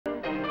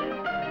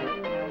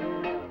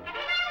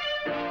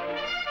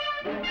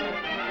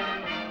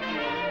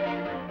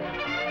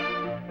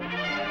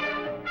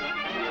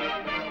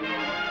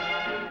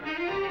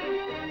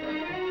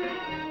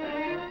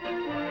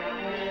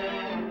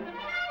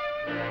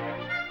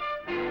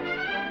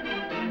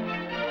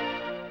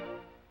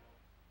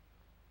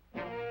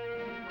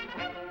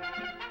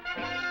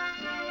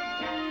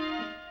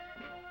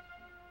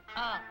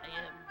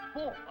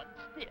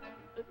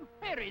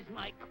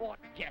report,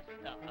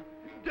 Jester.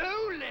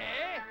 Dooley!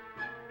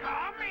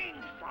 Coming,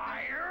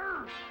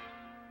 sire.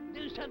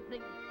 Do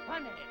something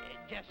funny,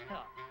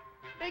 Jester.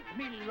 Make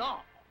me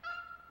laugh.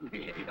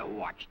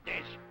 Watch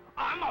this.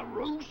 I'm a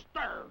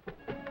rooster.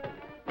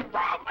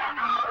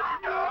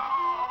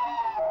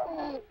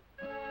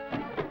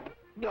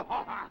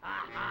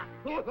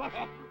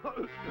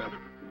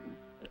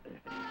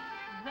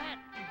 That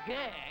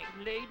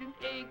gag laid an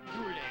egg,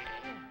 Dooley.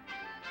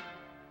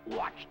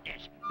 Watch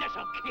this.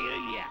 This'll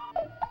kill you.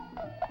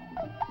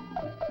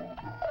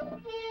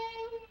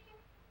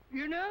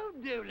 You know,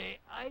 Dooley,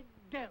 I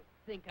don't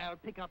think I'll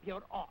pick up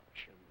your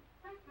auction.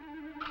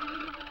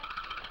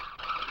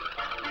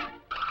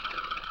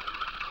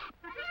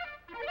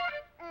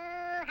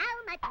 How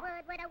much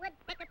wood would a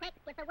woodpecker pick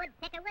if a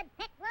woodpecker would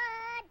pick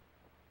wood?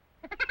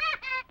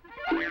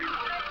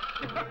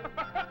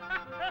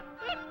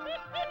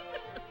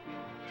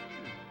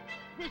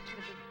 This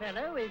little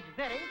fellow is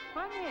very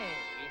funny.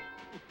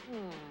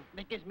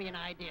 That gives me an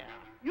idea.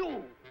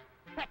 You,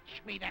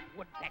 fetch me that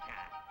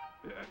woodpecker.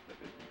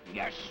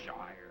 Yes,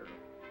 sire.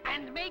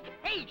 And make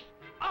haste,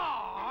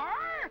 or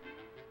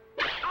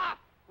off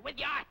with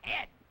your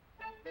head.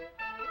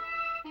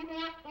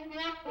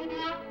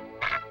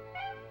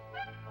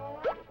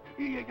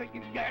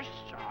 Yes,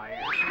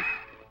 sire.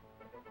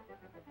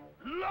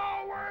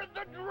 Lower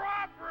the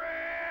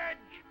drawbridge!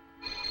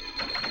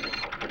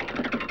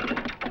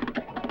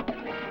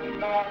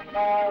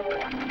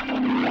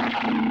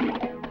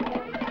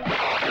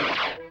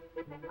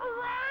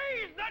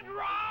 Raise the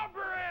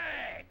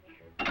drawbridge!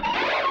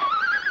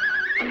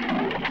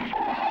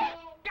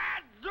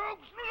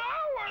 Gadzooks,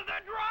 lower the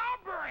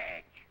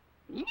drawbridge!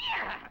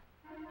 Yeah.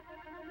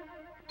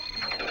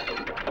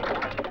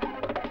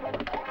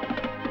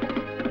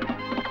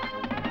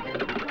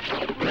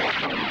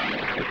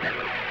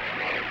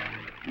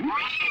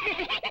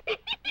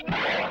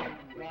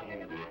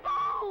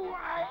 Oh,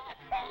 I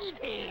hate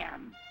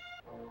him!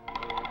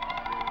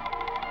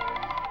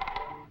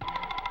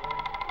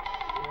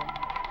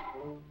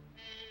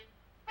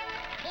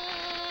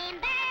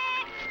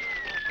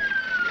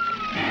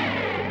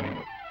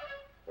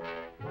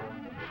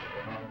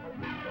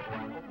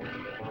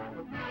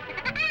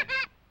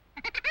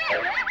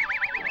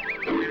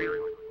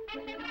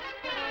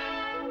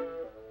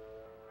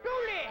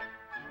 Dooley,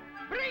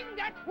 bring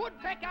that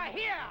woodpecker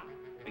here.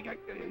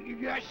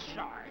 Yes,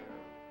 sire.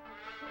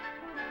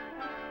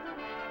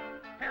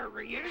 Here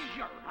he is,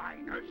 your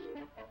highness.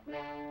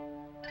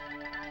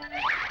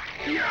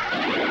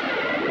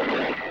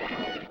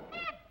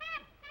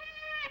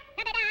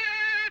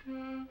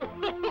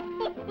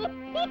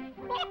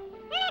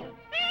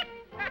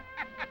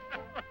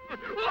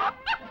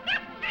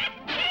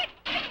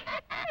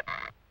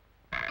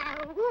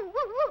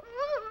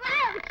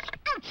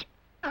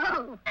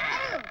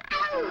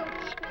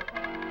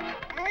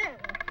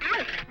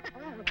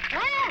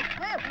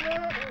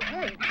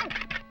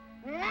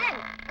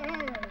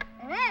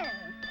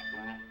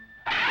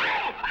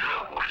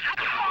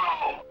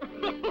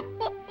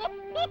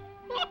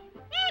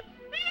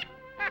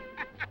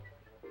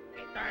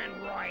 Stand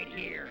right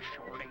here,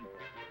 Shorty.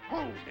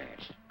 Hold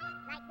this.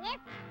 Like this?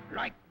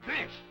 Like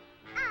this.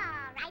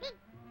 Alrighty.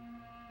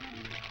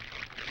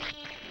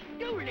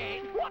 Dooley,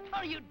 what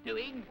are you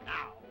doing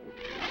now?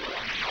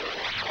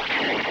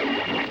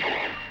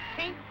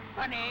 Ain't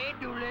funny,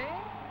 Dooley.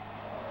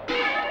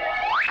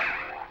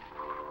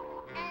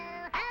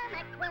 How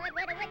much wood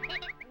would a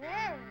woodpecker?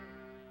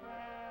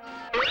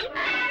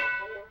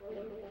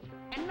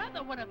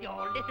 Another one of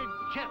your little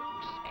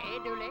jokes, eh,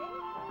 Dooley?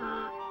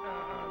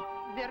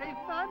 Very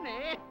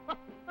funny.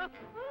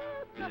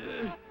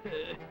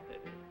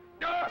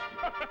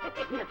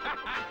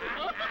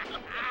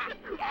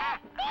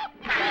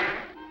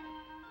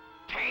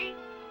 Tain't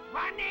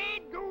funny,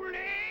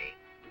 Dooley.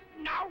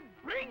 Now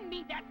bring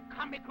me that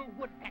comical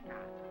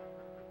woodpecker.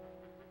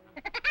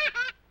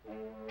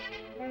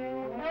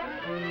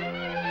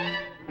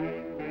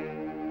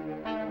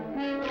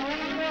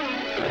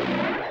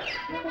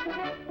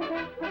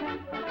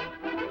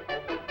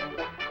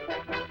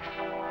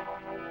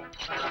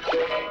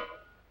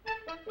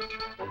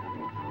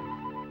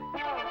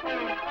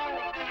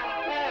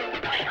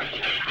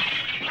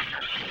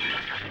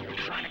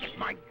 Trying to get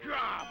my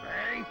job,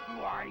 eh?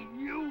 Why,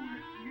 you...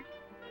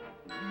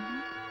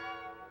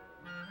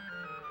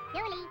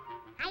 Dooley,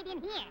 hide in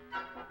here.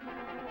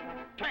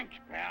 Thanks,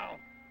 pal.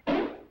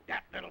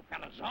 That little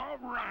fella's all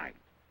right.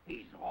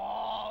 He's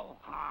all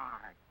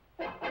hard.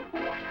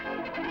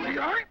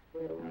 Yoink!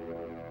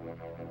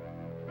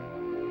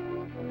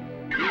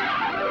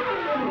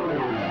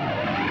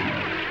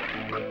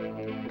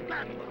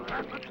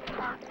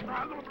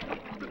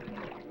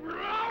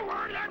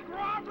 Lower the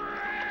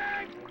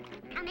drawbridge!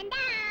 Coming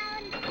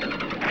down.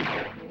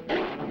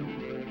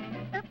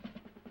 Oops,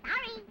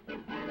 sorry.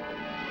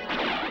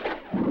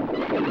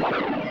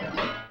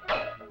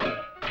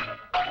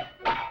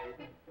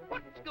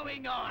 What's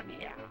going on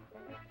here?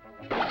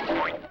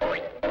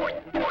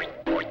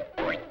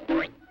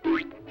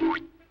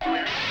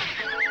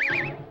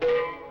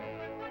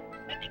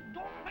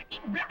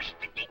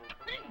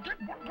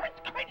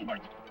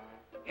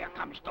 Here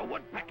comes the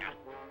woodpecker.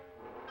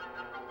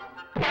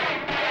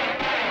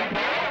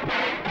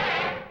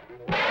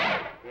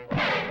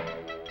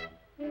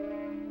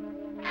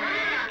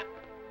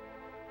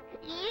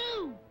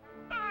 You!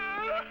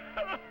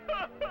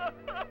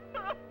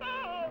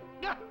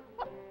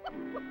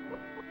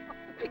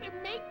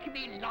 Make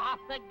me laugh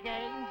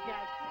again,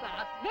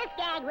 Jester. This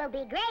gag will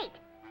be great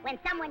when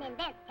someone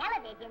invents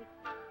television.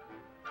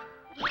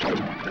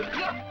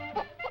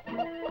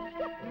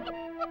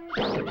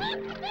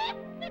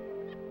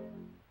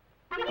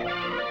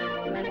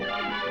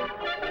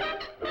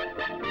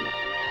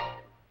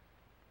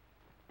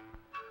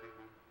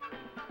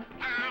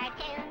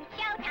 Cartoon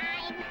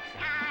showtime!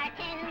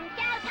 Cartoon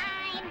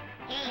showtime!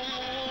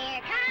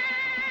 Here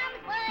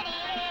comes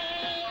Woody!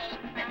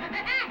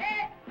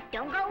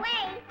 Don't go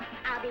away.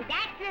 I'll be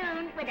back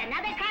soon with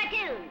another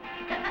cartoon.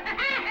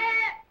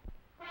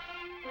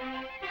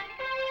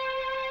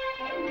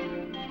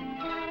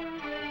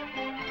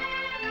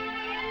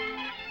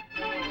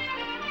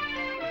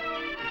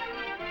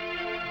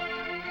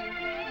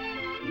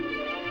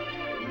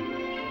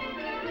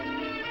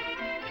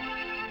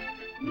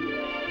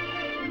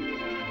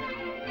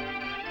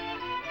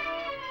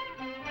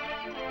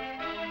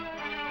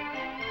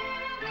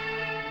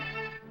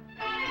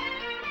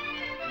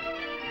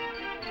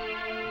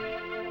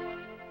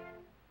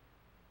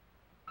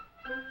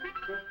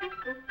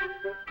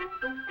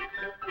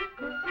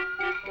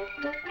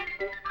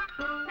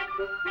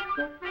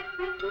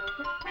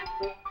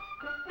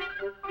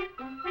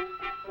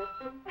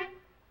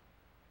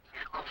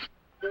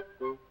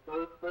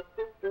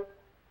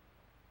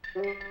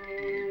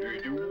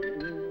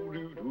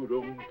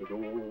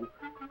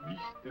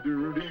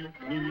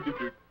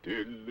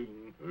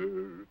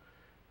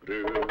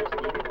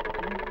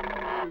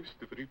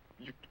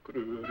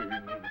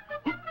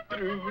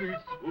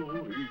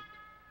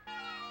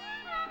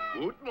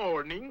 Good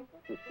morning.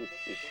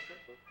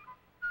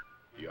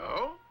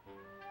 Yeah?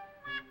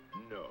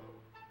 No.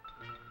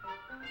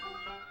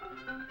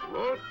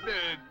 What the...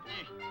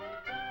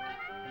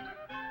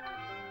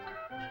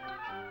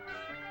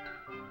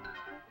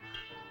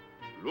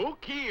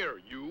 Look here,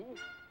 you.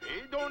 I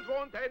don't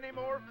want any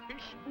more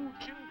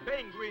fish-booching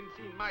penguins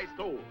in my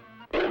store.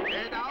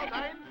 Get out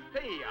and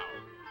stay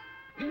out.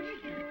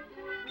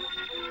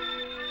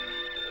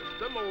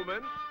 Just a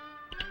moment.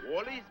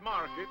 Wally's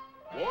Market.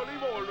 Wally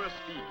Walrus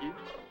speaking.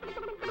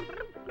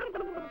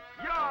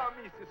 Yeah,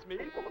 Mrs.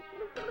 Smith.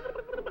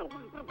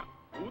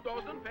 2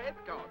 dozen fat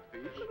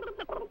codfish.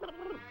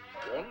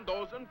 1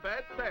 dozen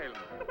fat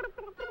salmon.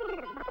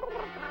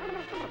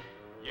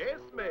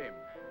 Yes, ma'am.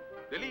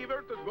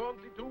 Delivered to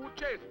 22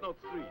 Chestnut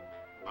Street.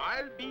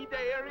 I'll be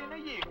there in a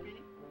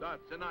jiffy.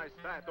 That's a nice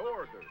fat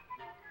order.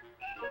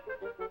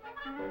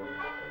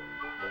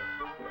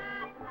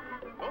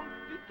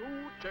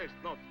 22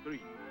 Chestnut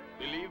Street.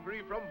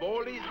 Delivery from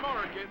Wally's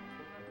Market.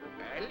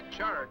 I'll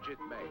charge it,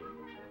 ma'am.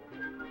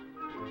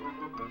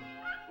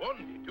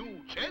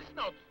 22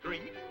 Chestnut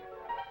Street?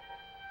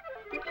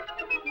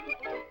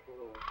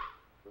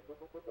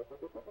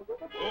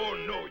 Oh,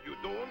 no, you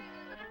don't.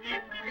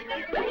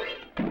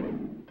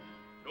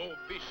 No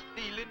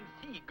fish-stealing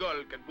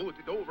seagull can put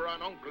it over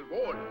on Uncle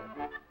Wally.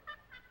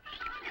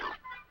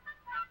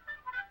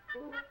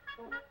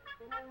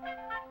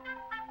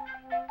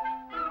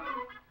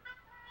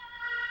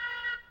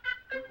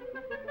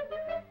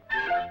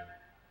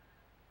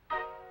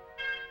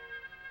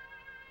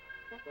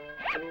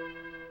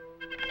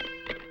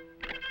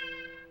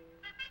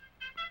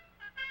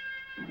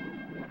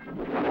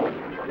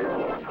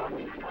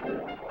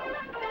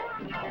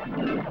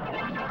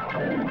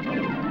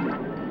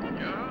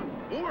 Yeah,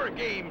 more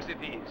games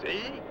it is,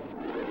 eh?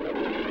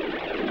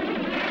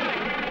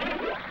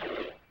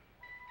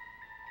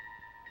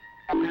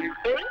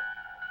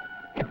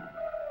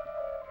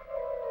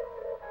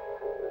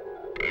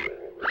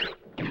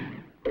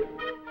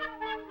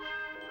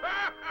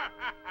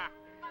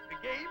 The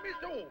game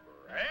is over,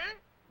 eh?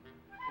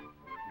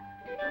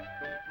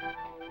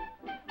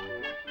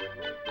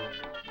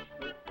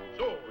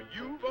 So,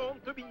 you want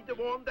to be the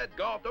one that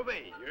got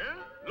away, eh?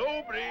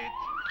 Low bridge.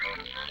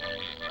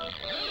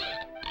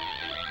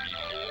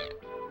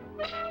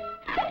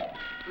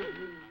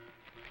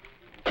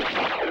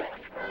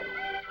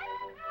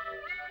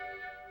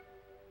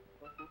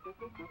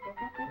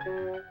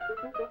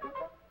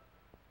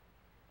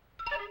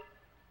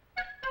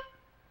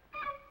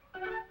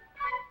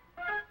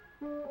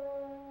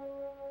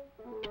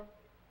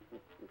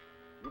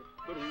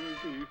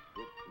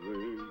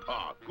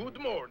 Ah, good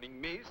morning,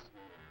 miss.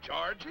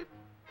 Charge it?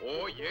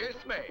 Oh,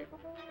 yes, ma'am.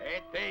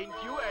 Thank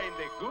you and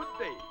a good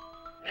day.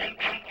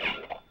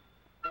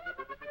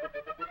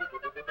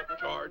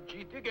 Charge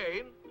it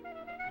again?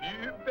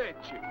 You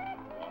betcha.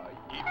 Why,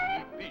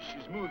 if fish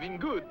is moving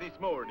good this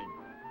morning.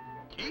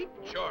 Keep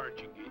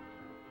charging it.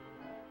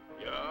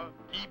 Yeah,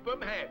 keep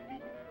 'em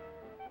happy.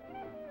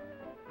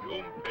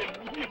 Jumping,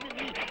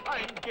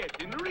 I'm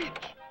getting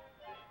rich.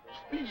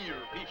 Spear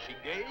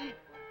fishing, eh?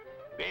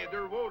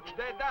 Better watch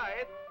that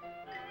diet.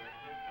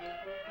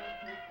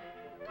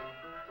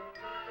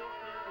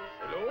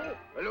 Hello? Hello?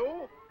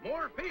 Hello?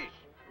 More fish!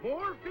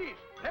 More fish!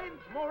 Send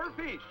more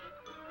fish!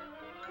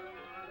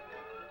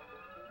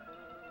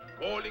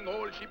 Calling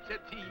all ships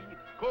at sea!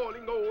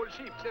 Calling all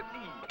ships at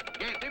sea!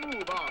 Get a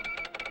move on!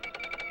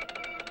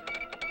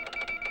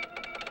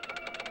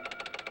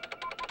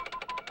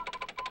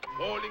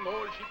 Calling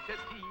all ships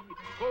at sea!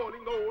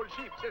 Calling all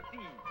ships at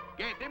sea!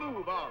 Get a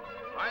move on!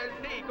 I'll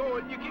take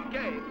all you can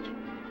catch!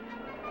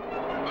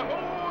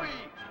 Ahoy!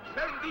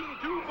 Sending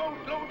 2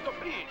 boatloads of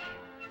fish!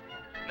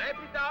 Snap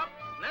it up!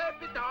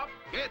 Snap it up!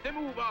 Get a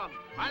move on!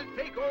 I'll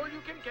take all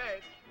you can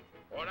catch!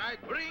 All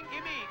right, bring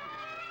him in!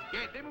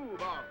 Get a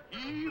move on!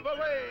 Heave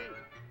away!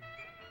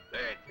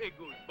 That's a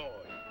good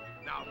boy!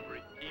 Now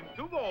bring him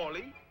to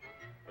Wally!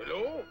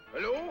 Hello?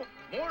 Hello?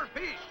 More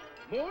fish!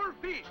 More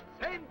fish!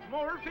 Send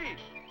more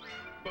fish!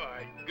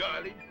 By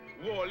golly,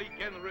 Wally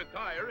can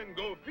retire and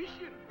go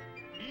fishing!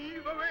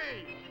 Heave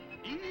away!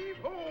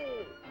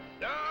 Heave-ho!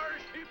 There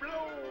she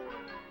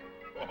blows!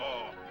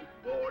 Oh,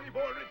 Wally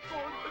Wallet's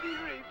going to be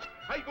rich!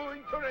 I'm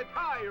going to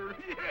retire!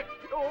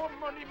 Oh,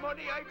 money,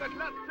 money, I got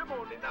lots of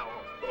money now!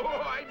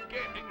 Oh, I'm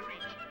getting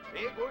rich!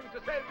 They're going to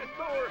sell the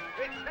store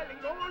and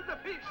selling all the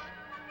fish!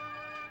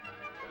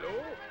 Hello?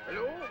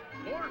 Hello?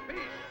 More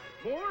fish!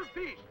 More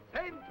fish!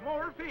 Send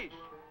more fish!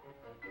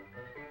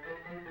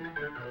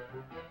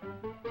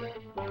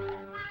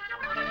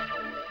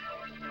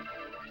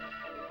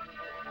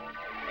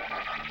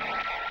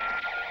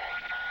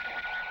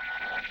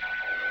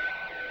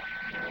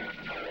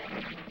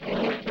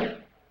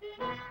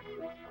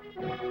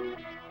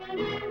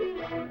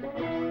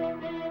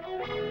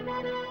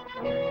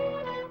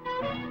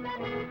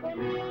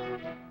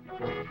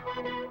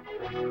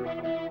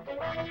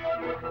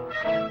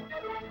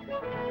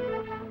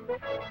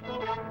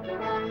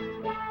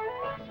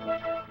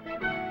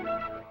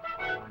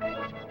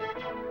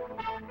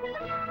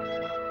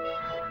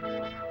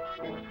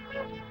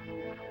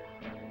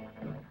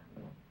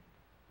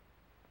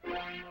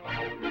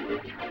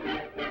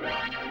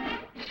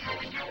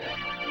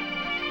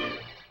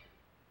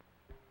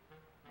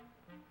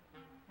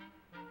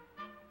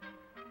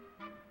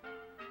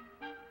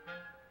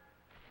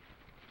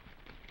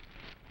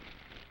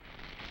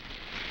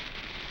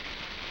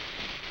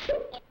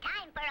 It's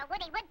time for a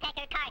Woody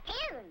Woodpecker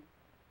cartoon.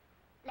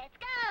 Let's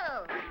go.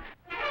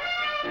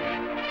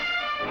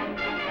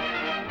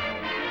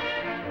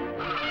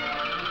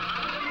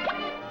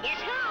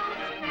 Guess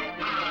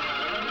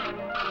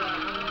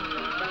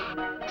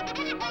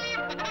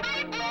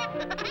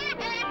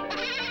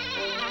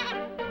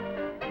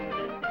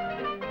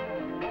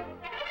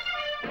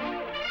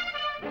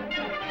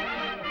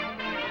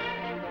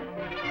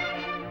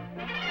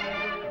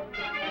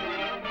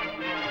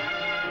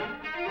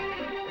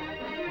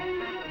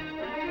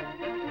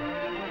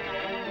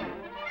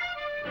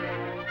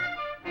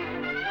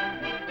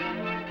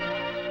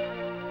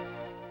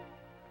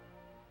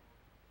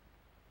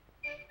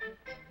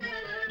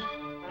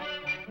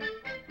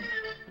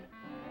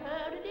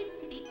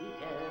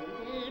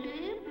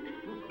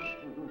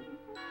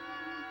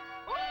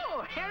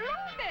Oh, hello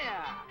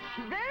there!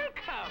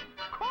 Welcome!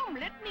 Come,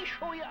 let me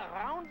show you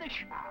around the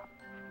shop.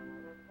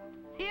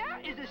 Here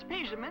is a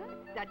specimen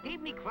that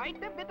gave me quite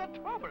a bit of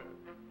trouble.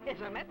 As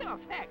a matter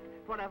of fact,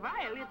 for a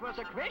while it was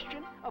a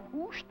question of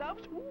who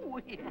stuffs who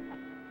here.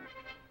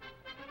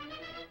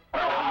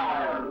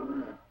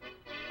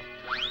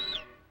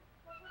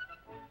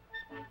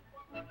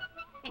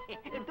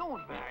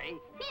 Don't worry,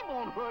 he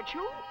won't hurt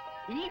you.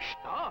 He's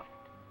stuffed.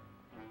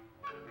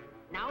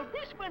 Now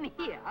this one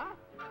here,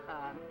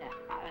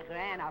 I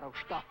ran out of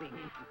stuffing.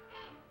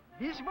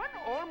 This one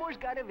almost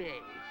got away.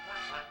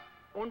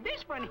 On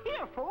this one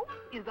here, folks,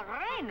 is the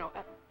rhino.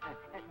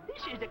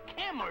 This is a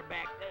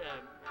camelback,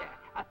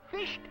 a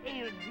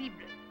fish-tailed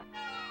zebra.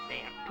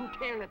 There, to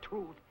tell the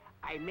truth,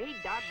 I made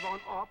that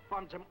one up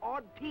from some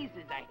odd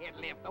pieces I had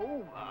left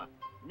over.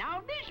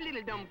 Now this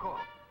little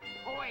dumbcock,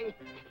 boy,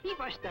 he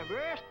was the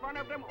worst one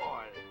of them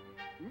all.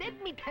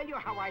 Let me tell you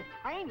how I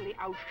finally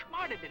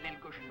outsmarted the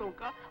little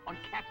gestunker and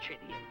captured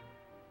him.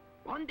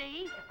 One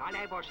day, while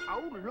I was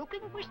out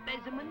looking for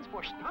specimens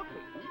for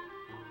stuffing...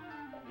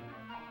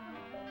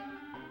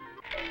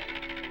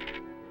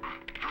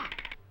 Aha!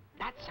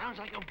 That sounds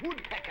like a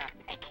woodpecker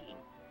pecking.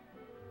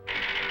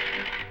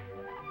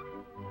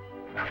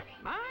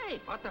 My,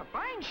 what a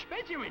fine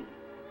specimen!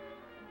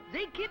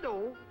 Say,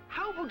 kiddo,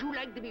 how would you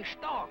like to be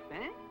stuffed,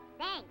 eh?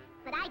 Thanks,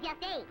 but I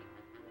just ate.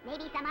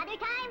 Maybe some other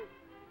time?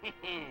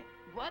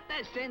 What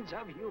a sense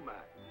of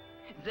humor.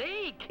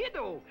 Say,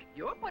 kiddo,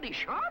 you're pretty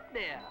sharp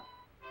there.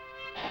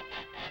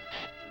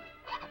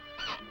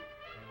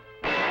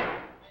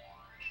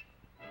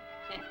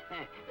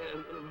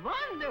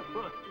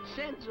 Wonderful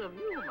sense of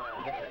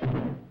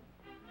humor.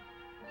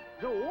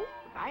 So,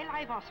 while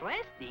I was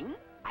resting,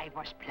 I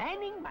was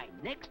planning my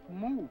next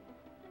move.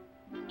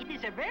 It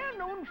is a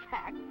well-known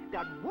fact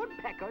that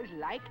woodpeckers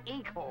like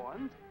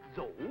acorns,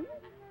 so...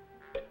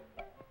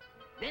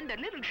 Then the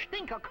little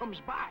stinker comes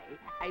by,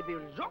 I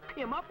will zook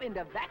him up in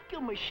the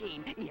vacuum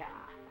machine, yeah.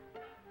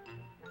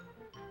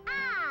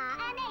 Ah,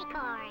 an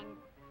acorn.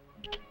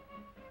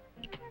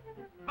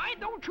 Why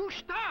don't you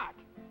start?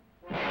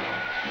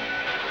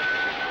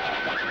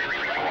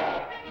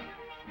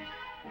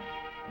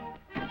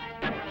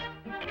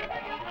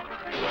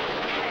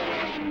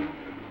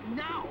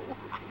 Now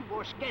I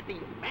was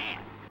getting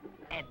mad.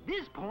 At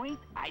this point,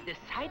 I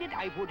decided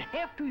I would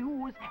have to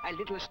use a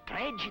little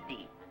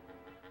strategy.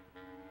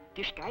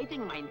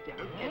 Disguising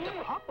myself as a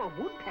proper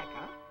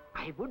woodpecker,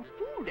 I would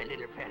fool the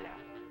little fella.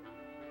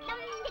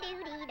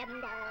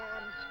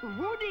 Dum-de-doo-dee-dum-dum.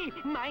 Woody,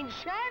 my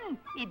son,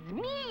 it's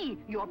me,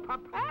 your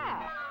papa.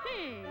 I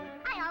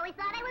always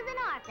thought I was an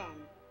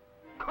orphan.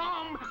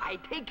 Come, I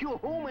take you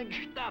home and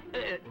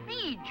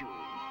feed you.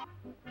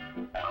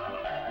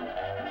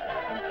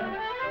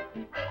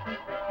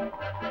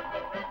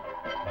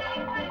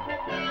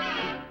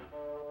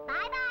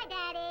 Bye-bye,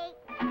 Daddy.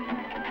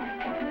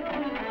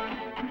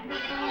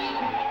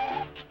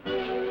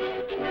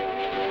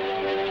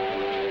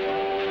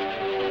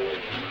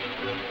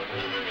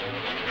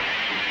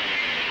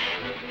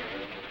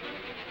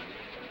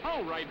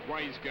 All right,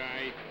 wise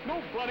guy.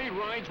 Nobody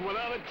rides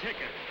without a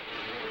ticket.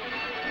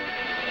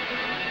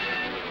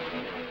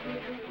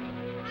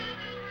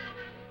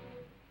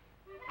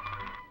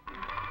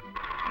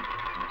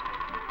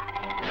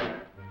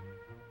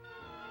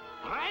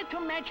 Try to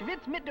match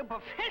wits with the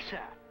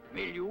professor, will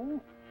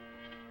you?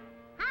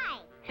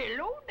 Hi.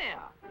 Hello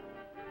there.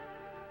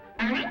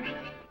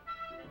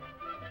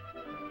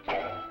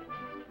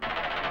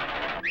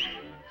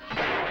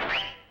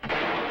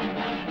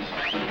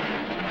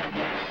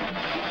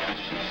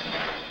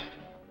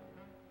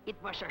 It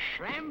was a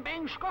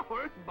slam-bang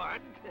scuffle,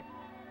 but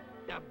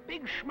the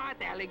big smart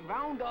aleck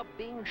wound up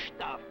being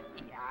stuffed,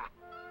 yeah.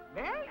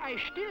 Well, I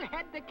still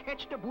had to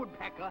catch the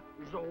woodpecker,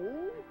 so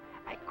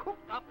I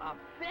cooked up a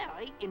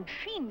very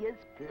ingenious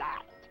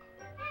plot.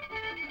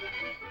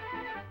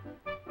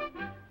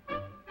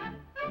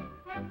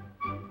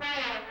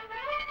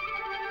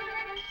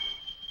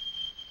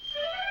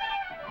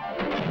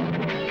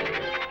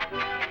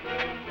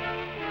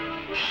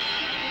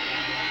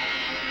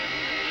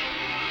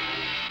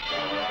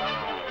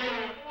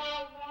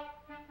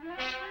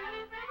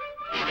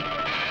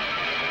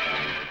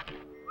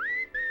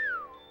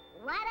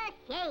 What a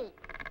shape.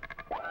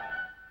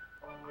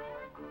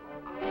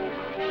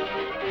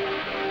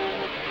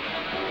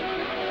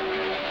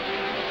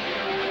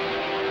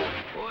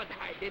 But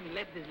I didn't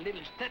let this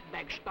little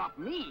setback stop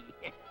me.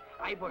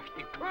 I was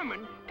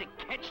determined to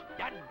catch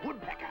that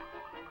woodpecker.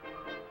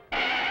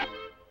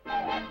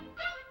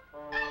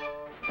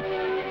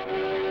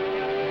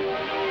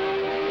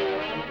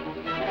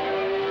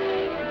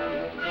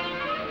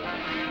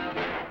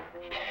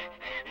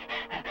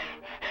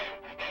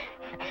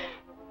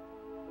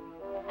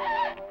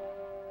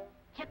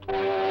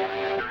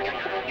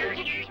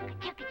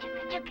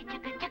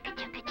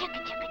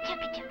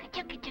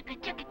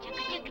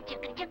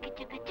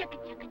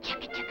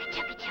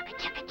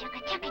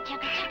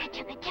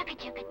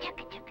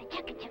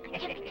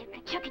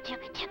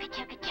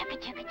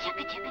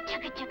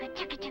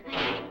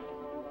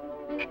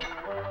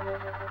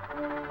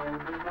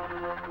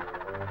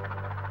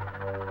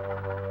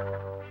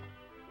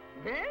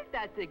 Well,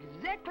 that's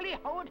exactly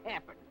how it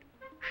happened.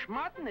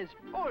 Smartness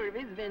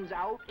always wins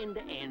out in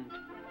the end.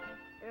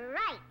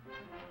 Right.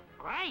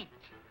 Right.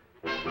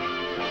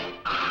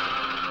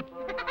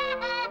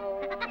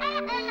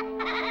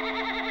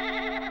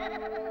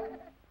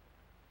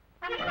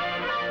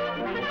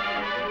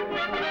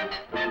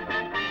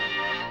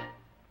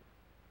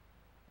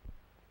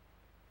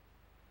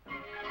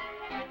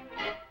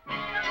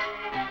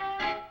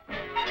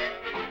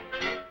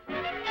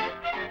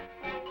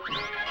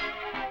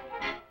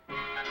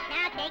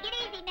 Now take it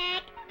easy,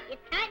 Mac.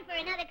 It's time for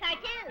another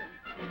cartoon.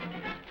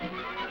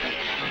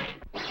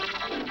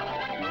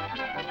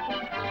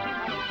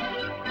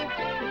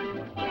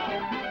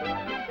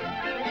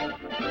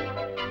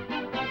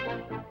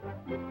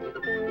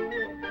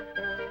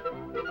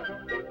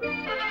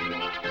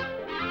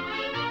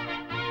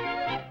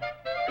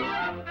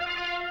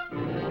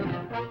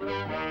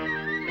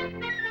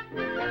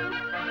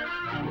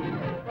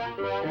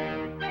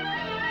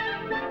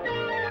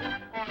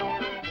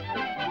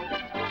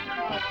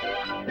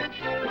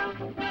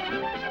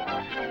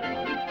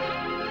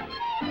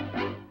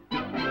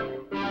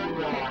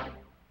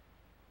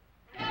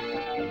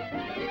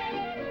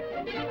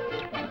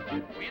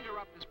 We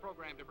interrupt this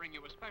program to bring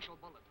you a special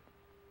bulletin.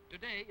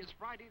 Today is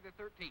Friday the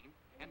 13th,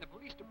 and the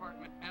police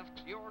department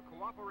asks your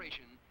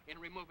cooperation in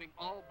removing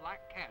all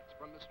black cats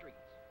from the streets.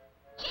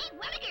 Gee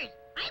willikers,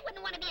 I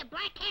wouldn't want to be a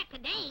black cat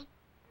today.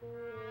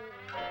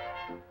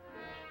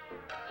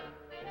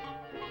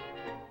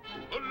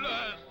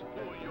 Alas,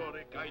 poor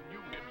Yorick, I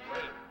knew him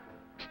well.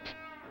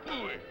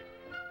 Phooey,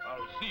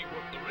 I'll see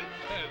what the Ritz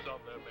has on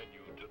their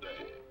menu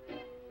today.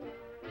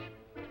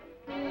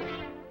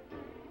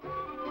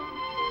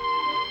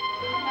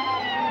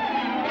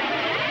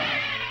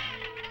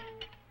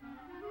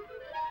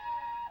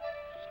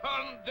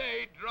 Sunday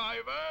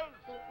drivers,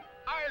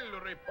 I'll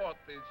report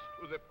this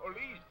to the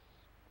police.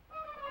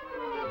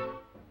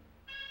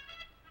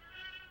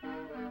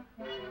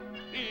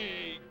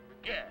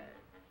 Egad,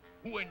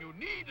 who When you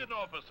need an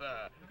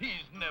officer,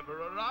 he's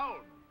never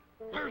around.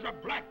 There's a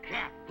black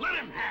cat. Let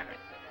him have it.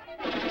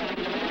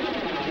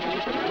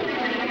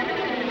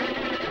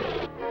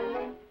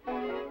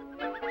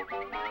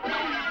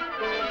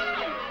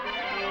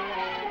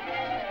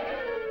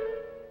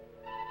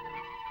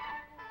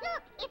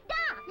 Look, it's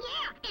Doc.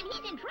 Yeah, and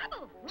he's in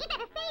trouble. We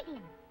better save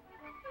him.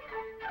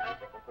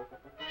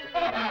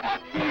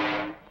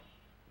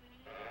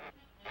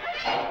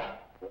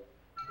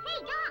 Hey,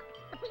 Doc,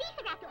 the police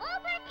are after all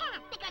our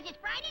cats because it's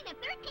Friday the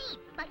 13th.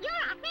 But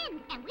you're our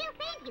friends, and we'll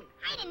save you.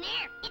 Hide in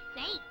there. It's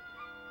safe.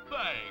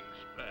 Thanks,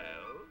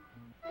 pal.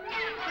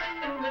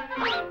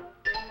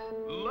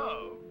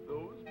 Love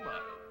those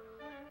mice.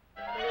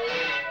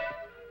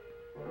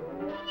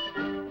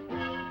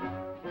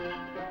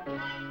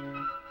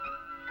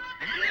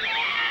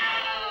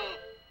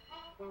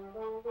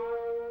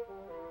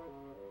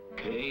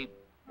 Keep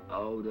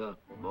out of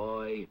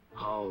my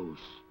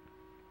house.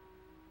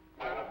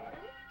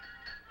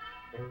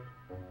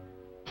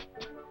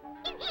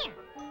 In here,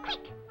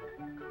 quick.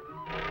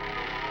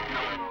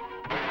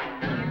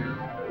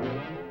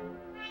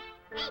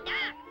 Hey,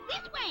 Doc,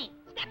 this way.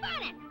 Step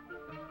on it.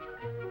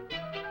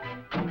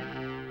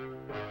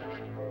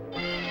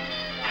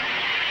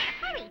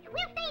 Hurry,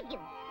 we'll save you.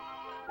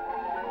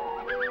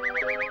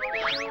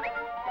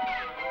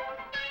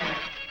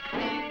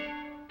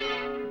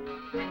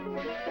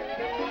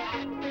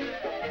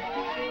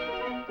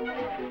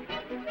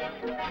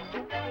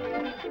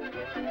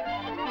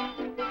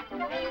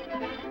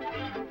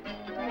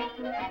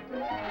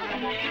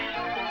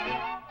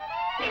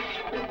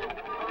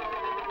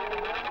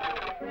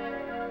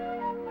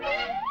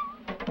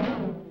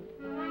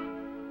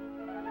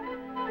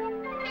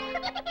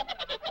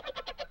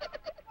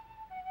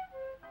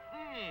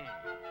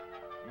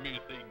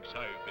 Methinks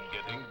I've been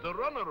getting the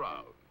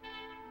runaround.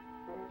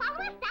 Follow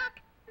us, Doc.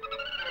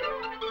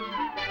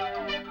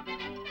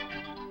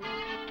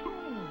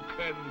 Two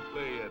can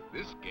play at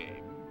this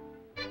game.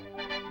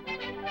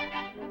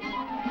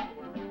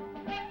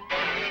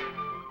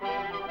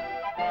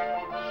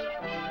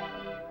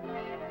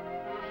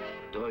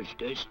 Does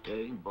this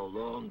thing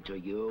belong to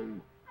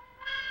you?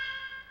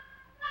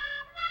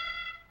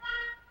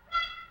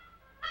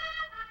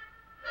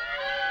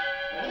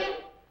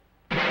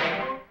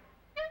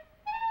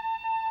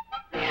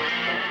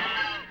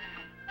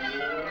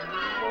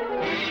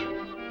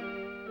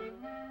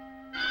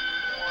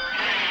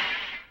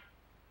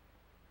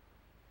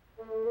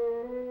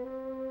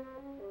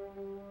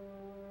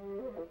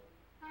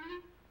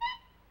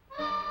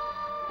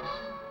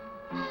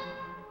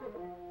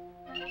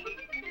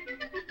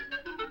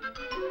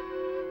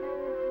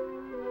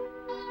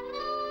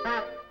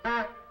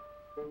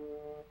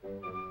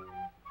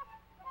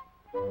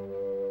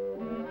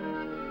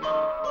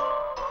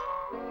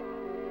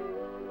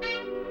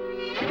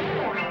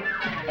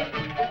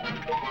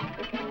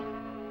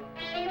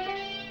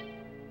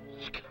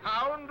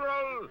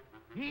 Scoundrel!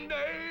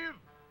 Knave!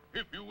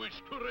 If you wish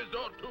to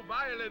resort to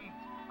violence,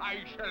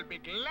 I shall be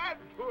glad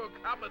to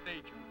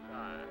accommodate you,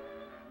 sire.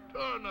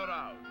 Turn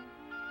around.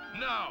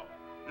 Now,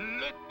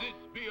 let this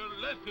be a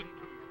lesson to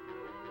you.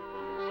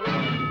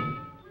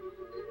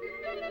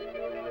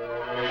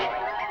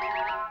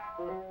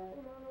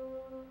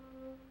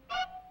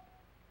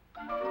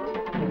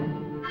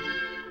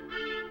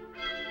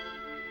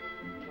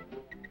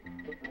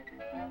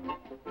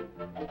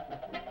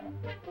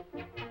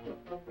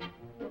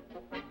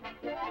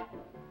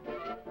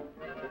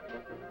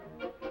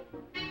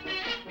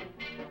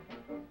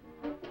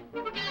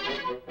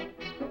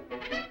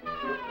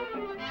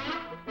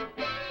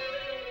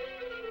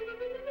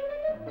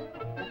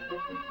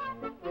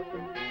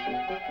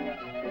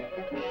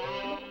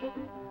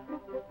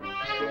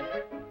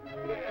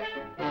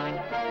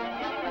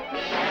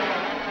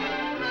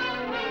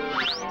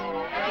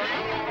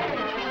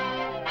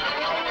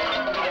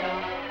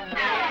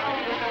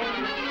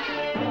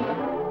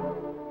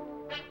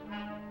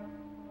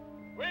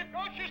 We've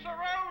got you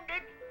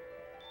surrounded.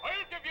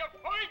 I'll give you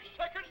 5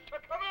 seconds to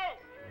come out.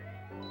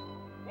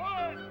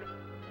 1,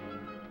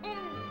 2,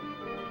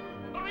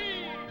 3,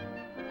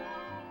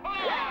 4,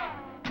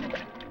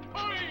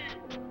 5.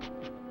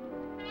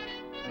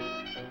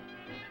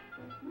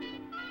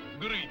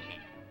 Greetings,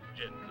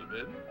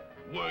 gentlemen.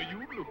 Were you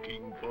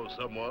looking for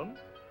someone?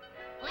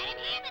 Let him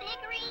have it,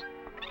 Hickory.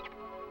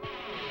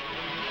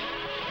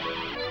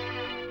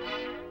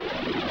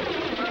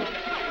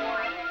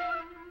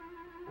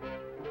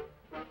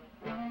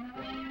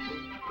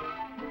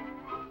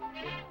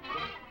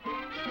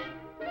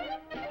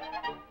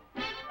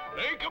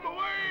 Take him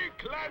away,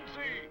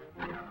 Clancy!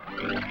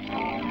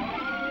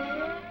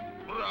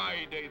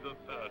 Friday the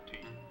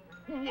 13th.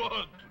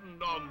 What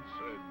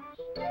nonsense!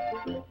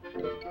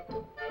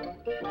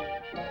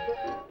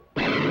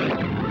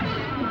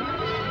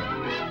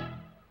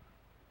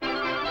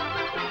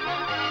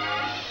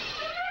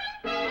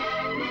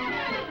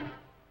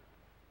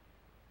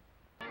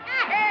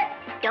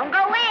 Don't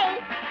go away.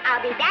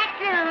 I'll be back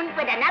soon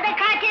with another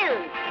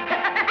cartoon.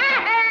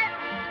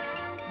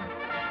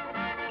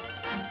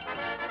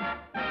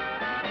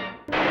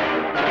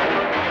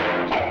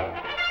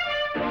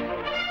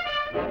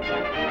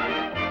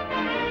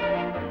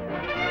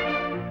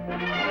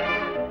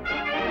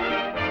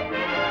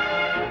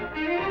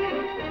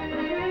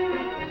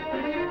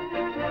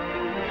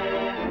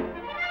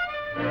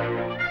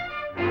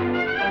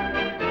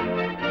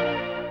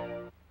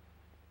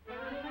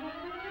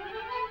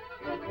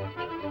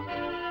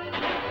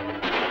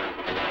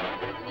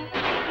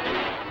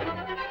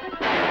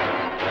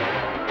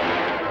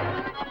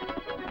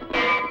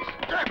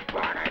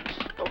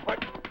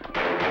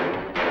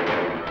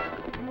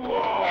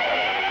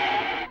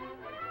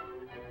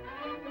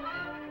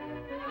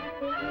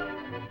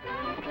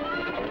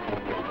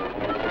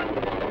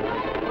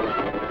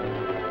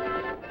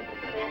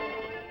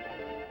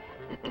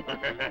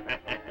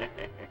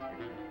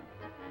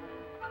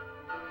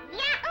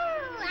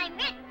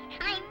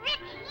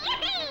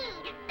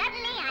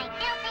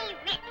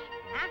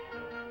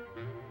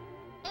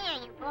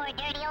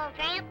 old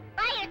tramp.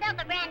 Buy yourself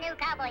a brand new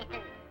cowboy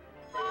suit.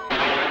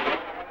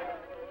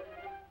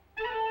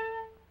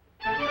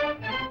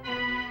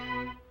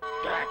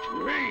 That's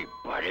me,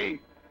 buddy.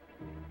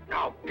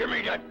 Now give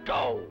me the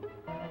dough.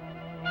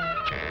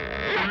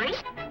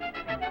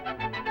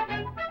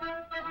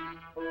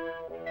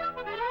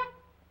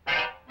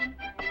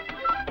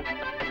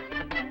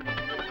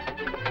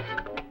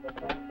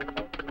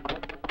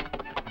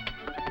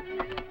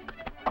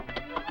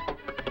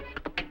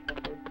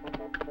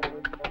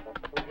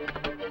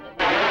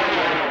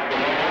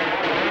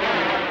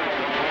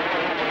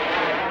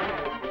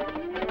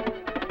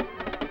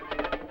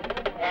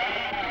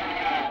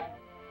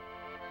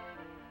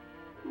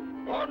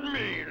 Pardon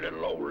me,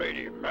 little old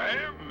lady,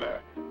 ma'am.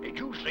 Did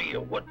you see a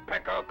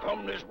woodpecker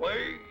come this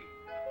way?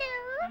 No.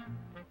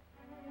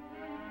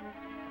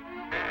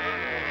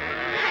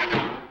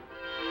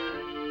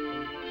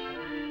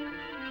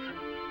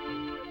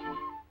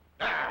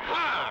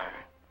 Aha!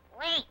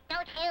 Wait,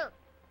 don't shoot.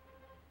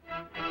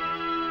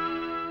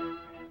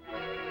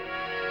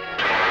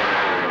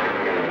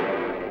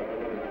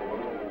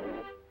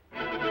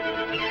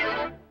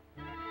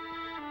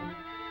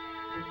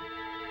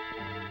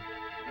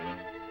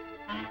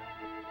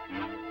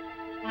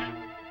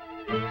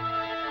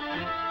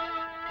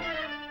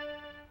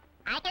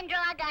 I can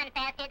draw a gun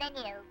faster than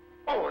you.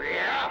 Oh,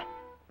 yeah?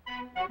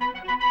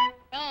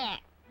 There.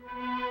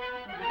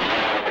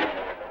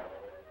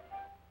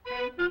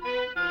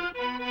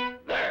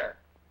 There.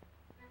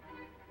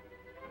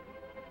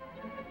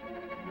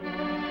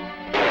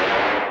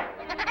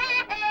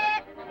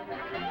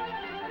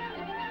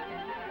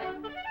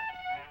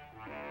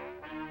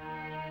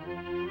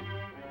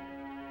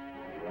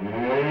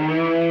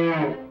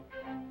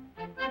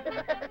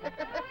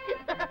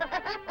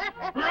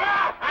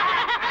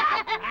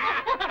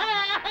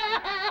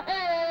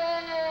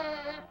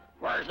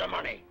 Where's the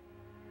money?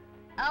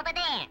 Over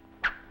there.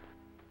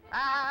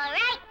 All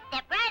right,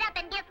 step right up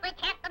and guess which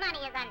hat the money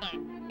is under.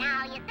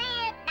 Now you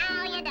see it,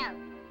 now you don't.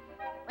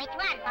 Which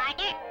one,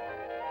 partner?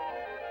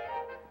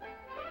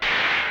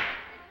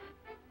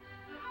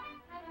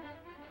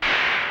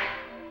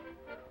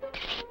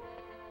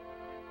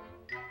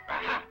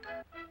 Aha!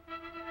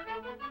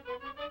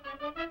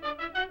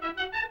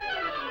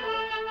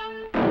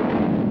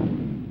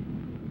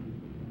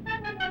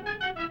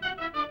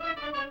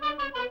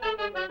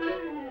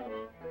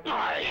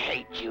 I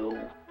hate you.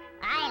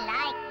 I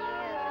like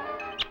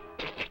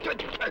you.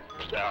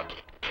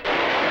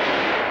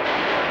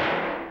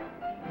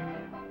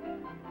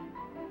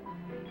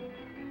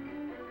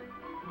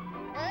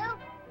 Who?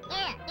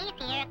 Yeah, he's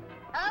here.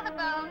 Hold the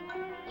phone.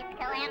 It's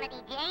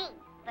Calamity Jane.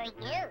 For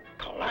you.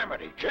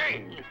 Calamity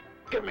Jane?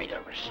 Give me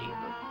the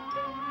receiver.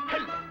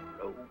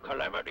 Hello,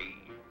 Calamity.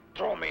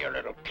 Throw me a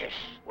little kiss,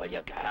 will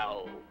you,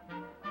 gal?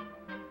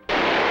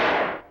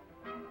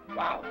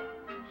 Wow,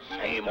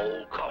 same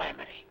old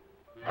Calamity.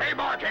 Hey,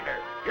 bartender,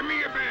 give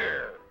me a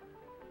beer.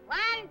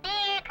 One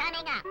beer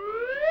coming up.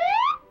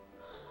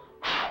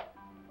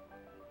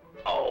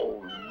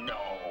 Oh,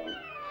 no.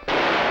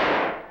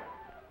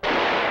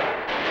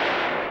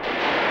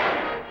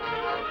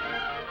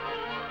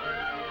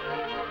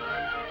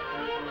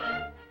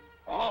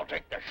 I'll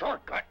take the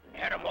shortcut and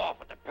head him off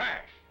at the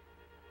pass.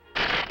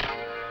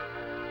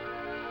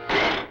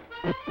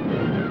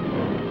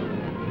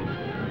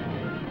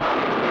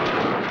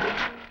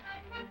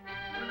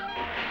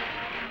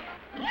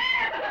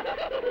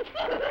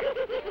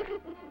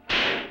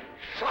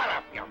 Shut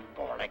up, you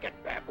four-legged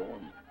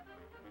baboon.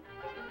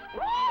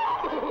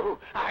 Woo!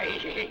 I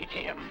hate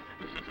him.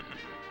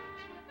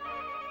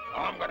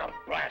 I'm gonna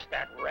blast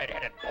that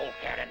red-headed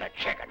polecat in the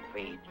chicken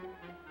feed.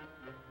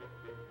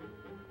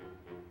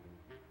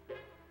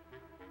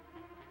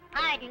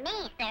 Pardon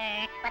me,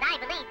 sir, but I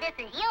believe this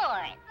is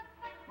yours.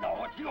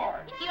 No, it's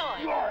yours. It's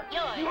yours. Yours.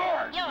 Yours.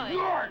 Yours. Yours.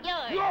 Yours.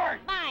 Yours. Yours.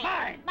 Mine.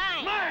 Mine.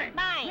 Mine. Mine.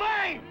 Mine.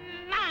 Mine.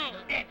 Mine.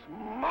 It's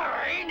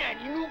mine, and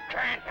you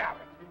can't have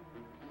it.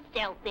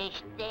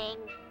 Selfish thing.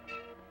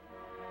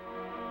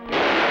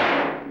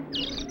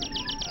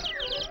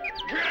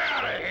 Get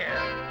out of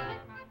here.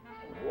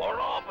 What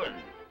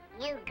happened?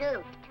 You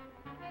goofed.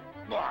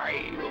 Why,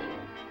 you?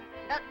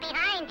 Look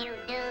behind you,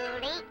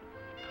 Dooley.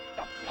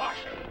 The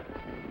posse.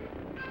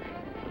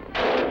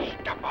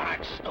 Step on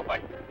it,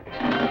 stupid.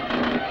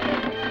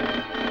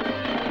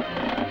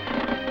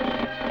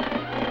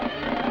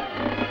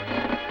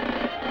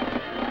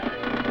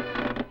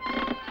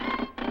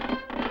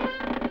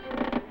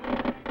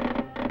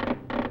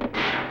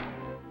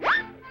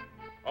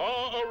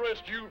 I'll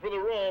arrest you for the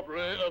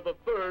robbery of the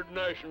Third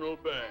National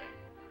Bank.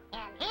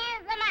 And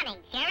here's the money,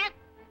 Sheriff.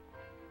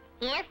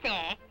 Here,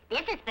 sir.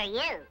 This is for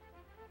you.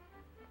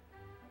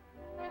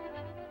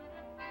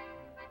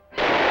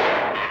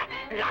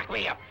 Lock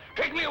me up.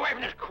 Take me away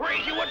from this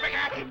crazy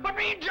woodpecker. Put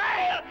me in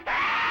jail.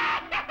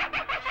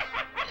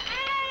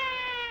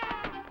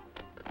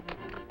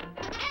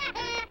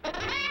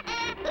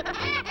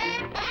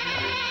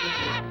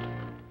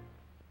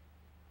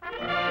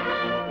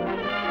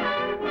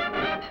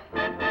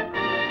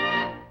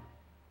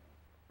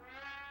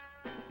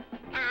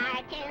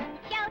 Cartoon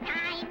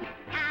showtime.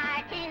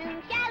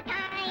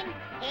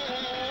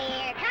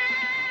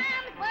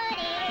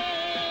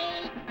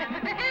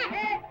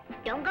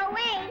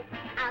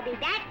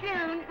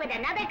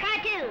 another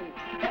cartoon.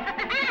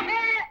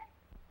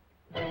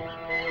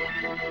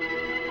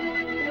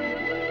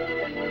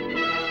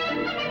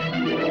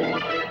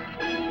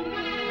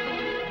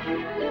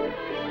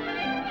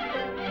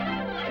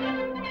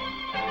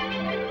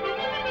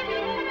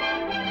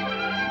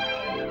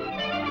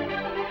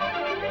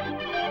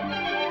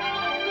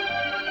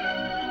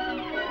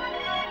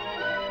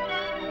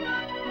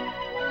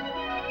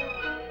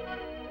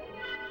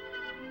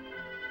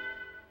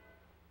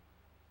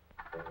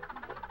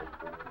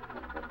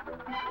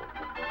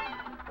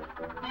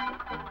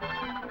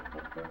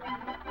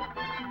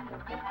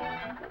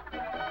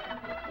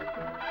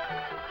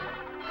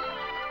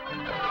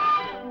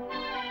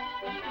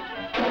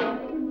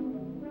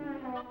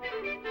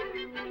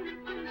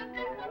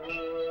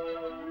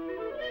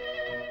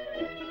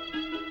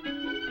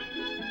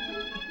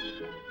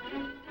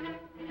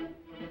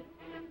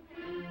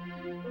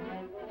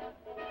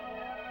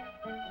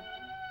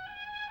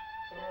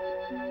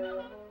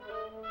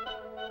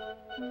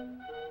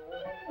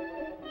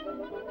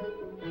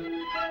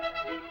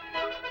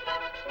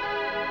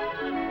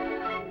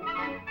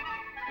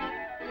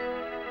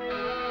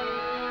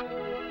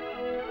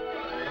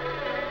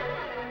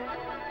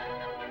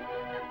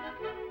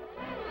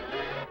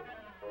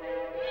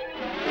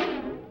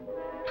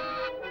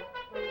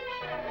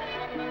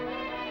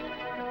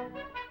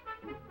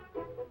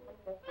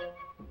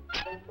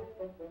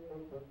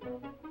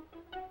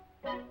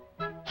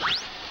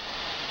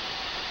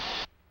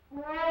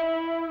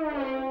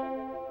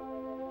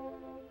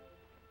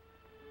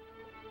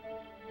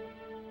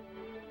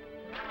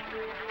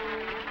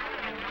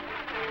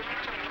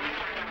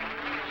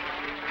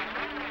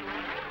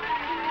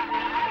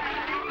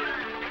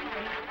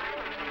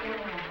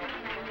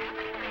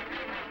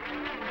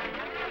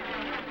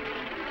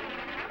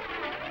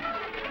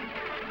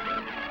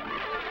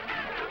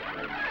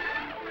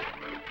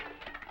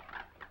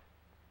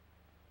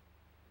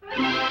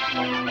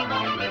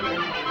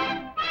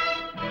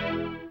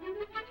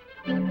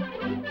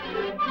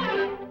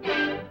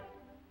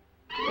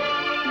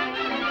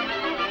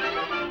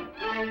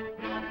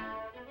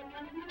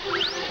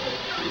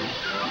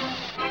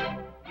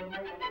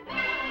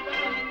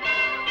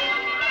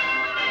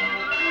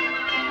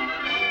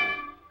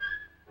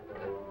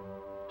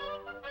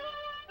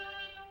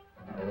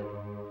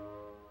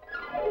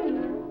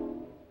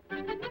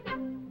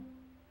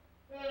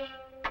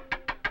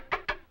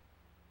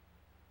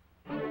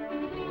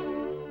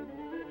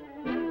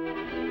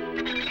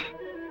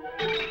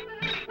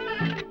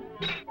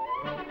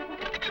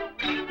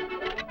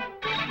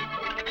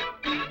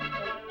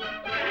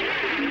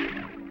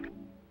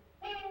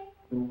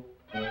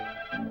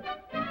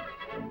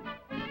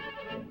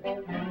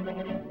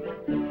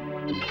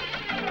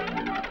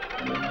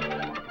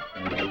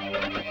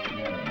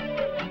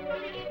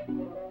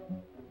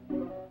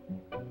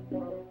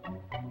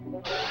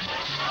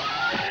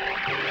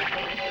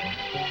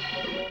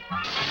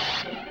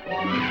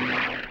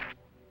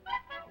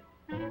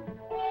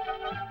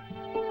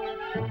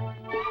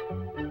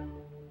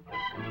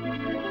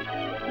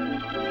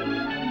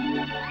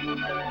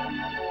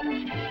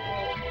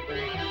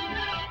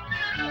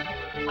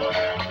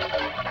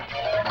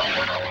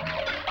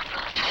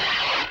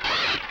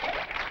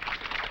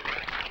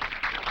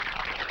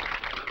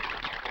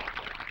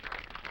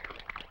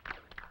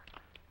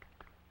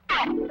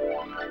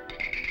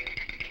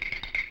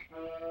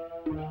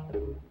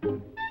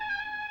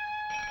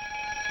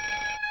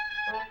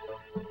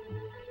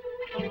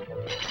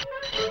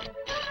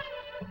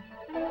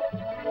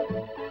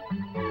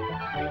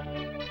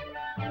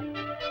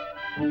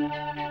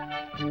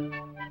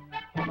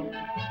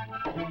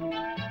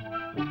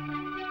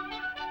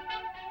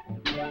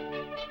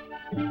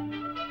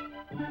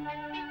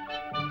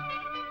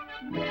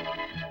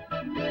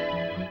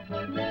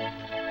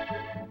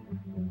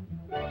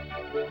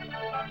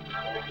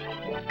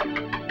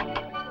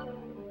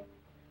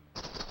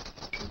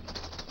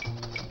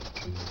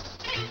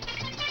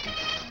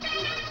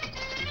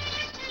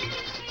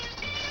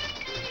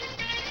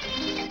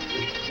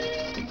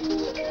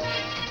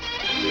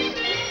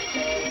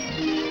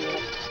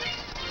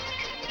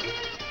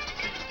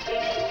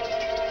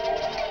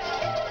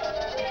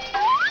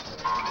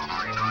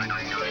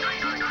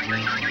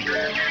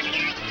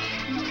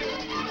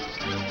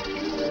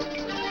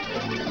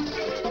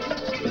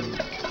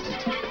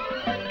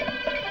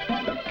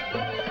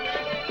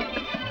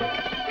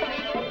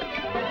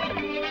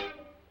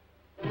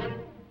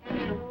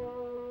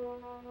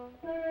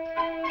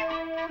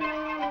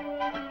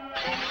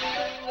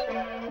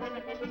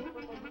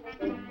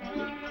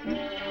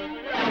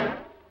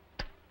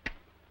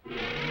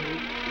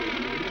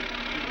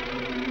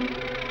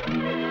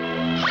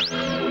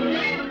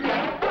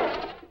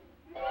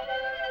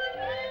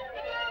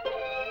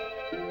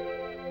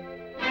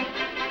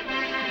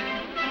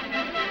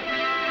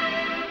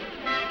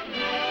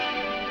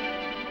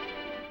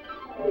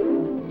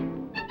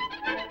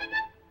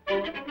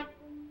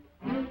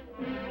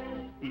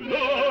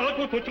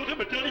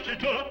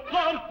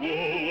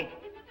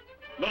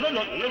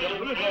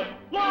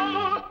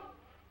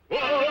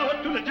 Oh,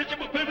 to the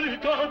ditchable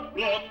perito,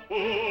 la,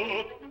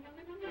 oh.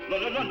 La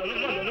la la la la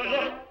la la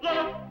la la.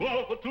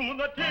 Oh, to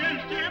the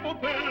ditchable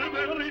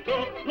perito,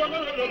 la la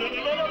la la la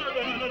la la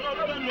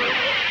la la la.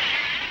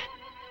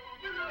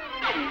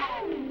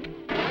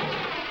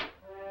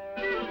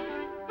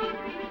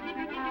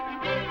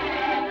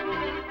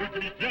 Tutti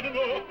mi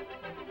chiedono,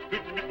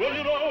 tutti mi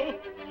vogliono,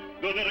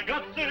 donne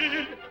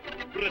ragazzi,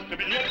 presto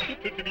biglietto,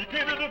 tutti mi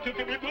chiedono,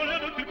 tutti mi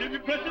vogliono, tutti mi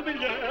presto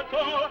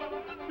biglietto.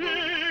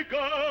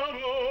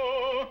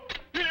 Figaro,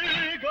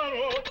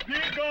 Figaro,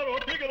 Figaro,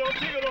 Figaro,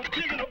 Figaro,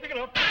 Figaro,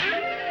 Figaro,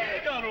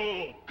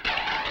 Figaro.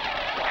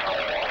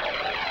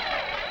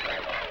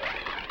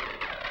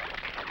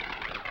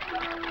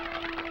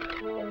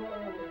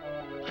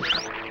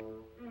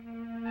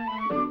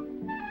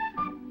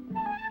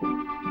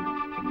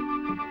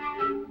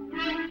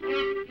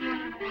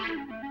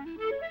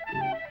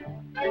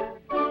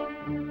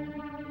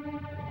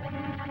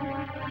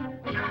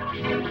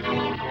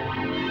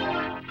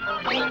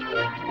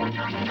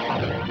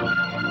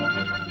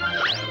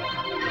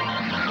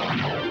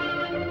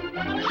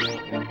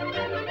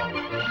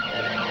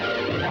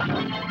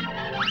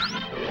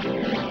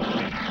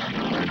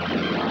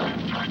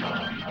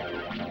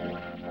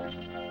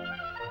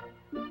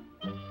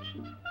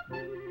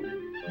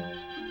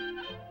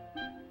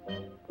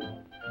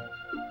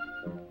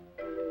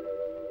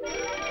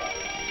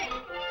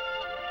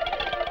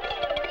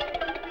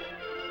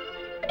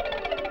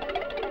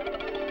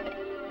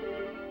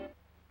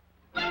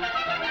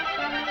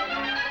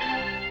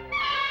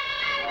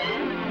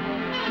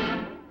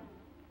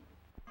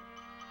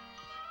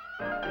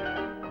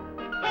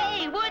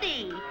 Hey,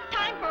 Woody!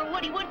 Time for a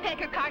Woody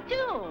Woodpecker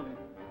cartoon.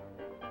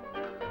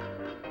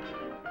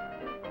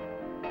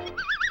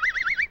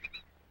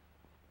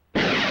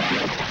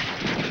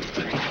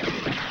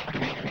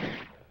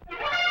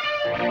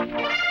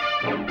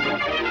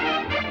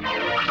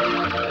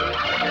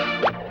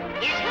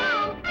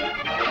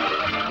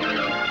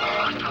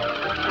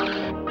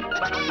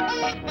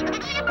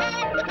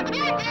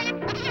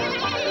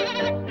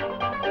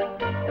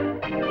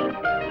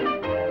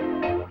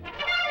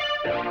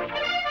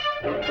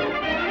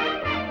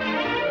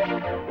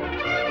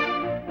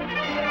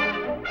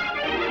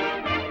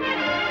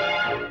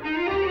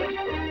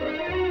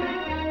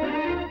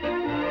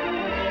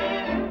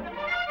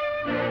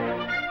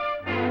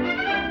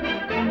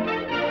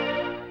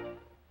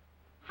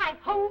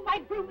 Hi-ho, my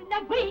broom, and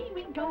away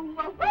we go,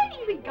 away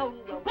we go,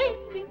 away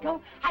we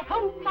go.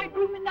 Hi-ho, my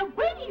broom, and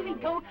away we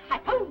go.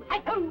 Hi-ho,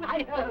 hi-ho,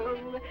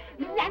 hi-ho.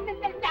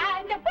 La-la-la-la,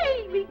 and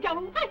away we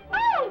go.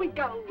 Hi-ho, we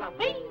go,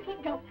 away we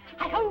go.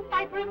 Hi-ho,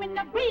 my broom, and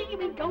away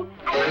we go.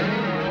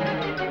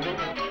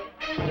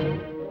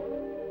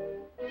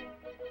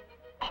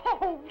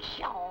 Oh,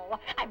 pshaw,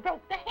 I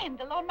broke the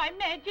handle on my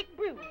magic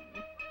broom.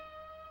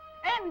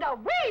 And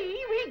away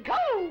we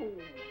go.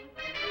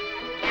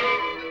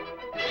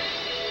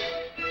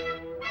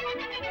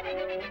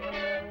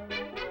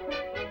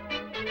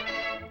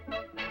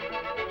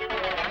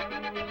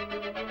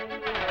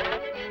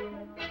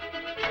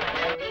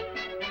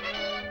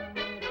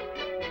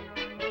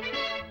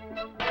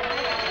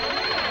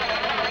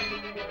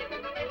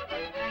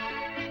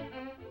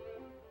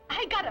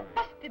 I got a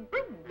busted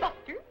broom,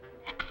 Buster.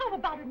 How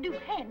about a new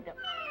handle?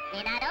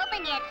 You're not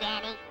open yet,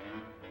 Granny.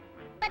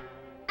 But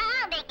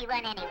I'll make you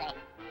one anyway.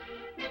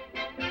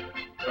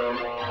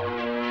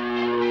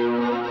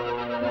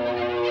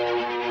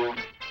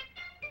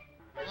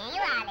 Here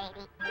you are,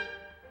 lady.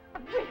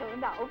 Well,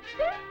 now,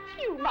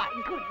 thank you, my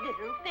good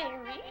little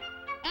fairy.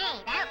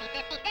 Hey, that'll be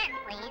 50 cents,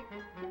 please.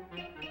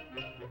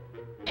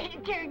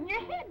 Turn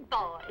your head,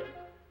 boy.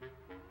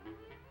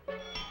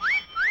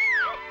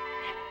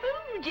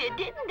 Fooled you,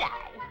 didn't I?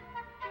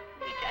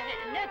 Wish I had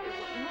another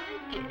one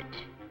like it.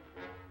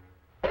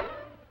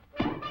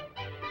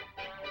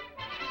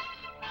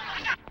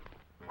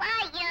 Why,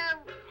 you...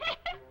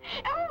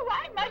 Oh,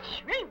 I'm a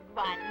shrewd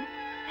one.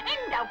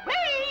 And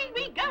away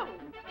we go.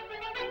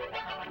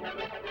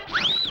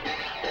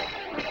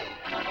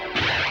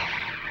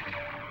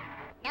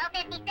 No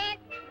 50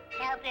 cents,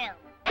 no broom.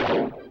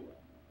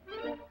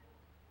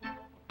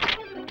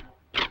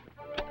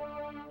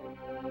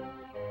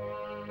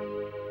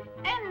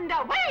 And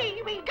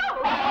away we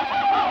go.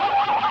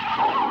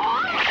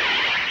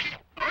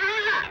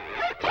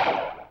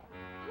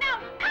 Now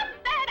cut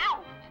that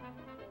out.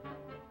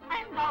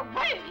 And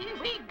away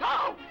we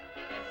go.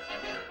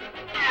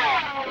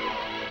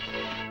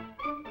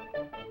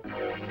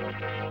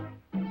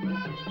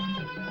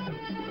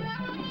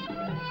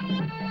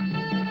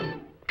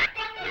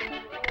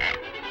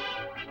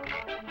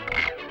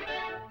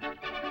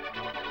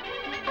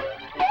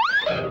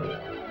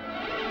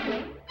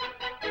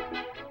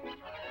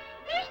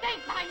 This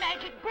ain't my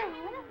magic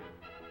broom.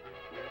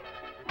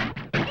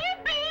 Give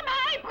me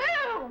my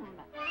broom.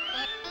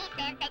 50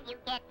 cents and you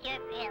get your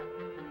broom.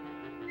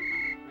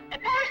 A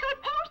parcel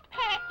post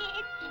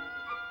package.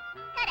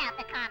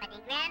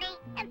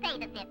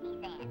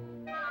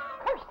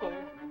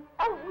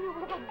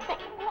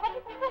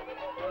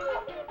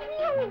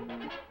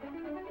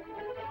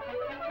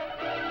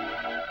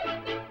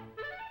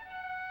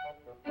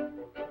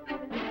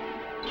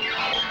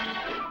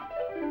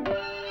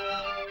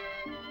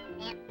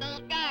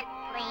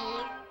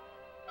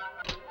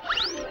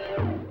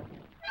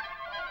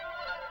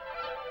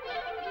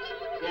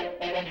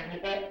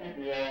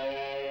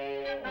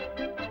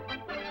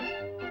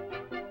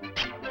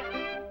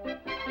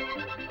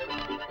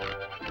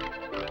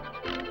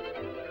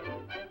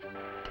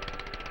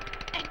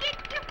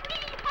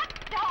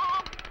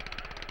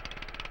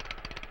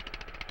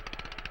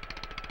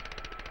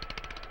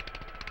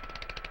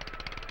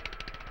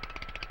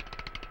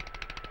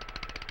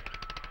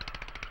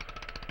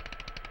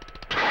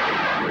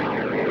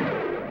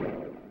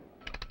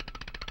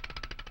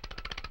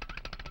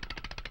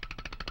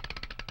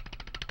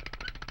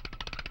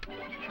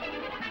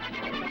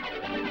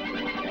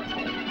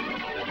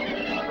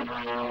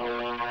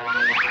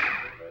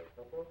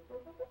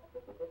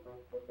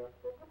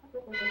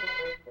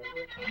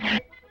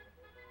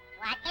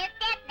 Watch your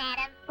step,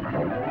 madam.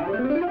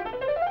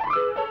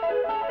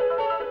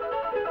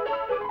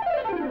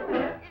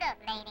 Look,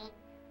 lady,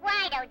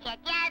 why don't you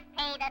just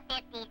pay the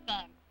 50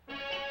 cents?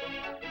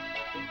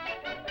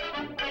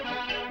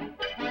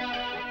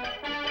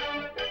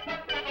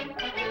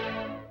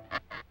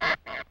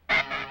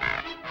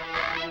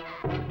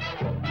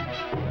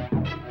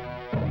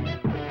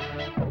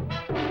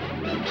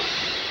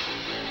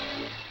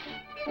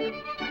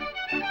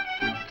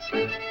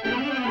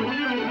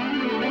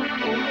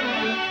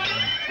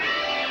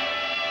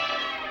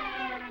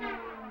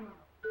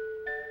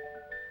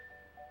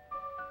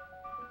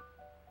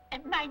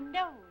 And my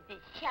nose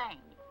is shiny.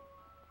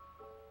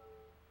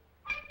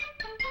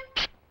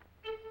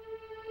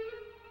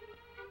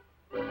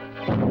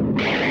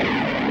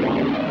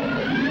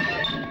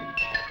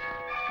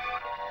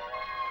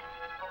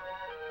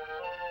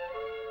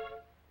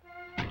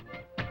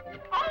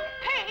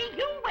 Okay,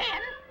 you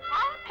win.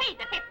 I'll pay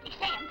the 50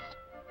 cents.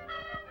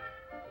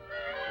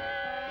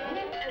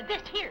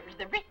 This here's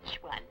the rich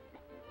one.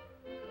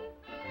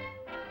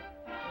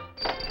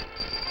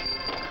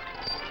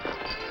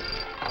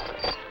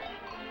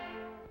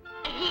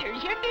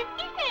 Here's your 50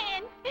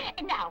 cents.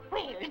 Now,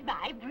 where's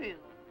my broom?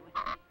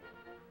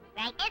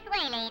 Right this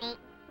way, lady.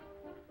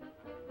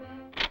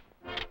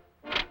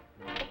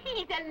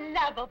 He's a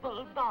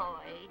lovable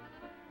boy.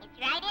 It's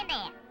right in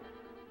there.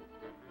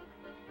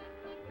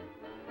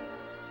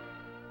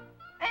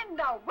 And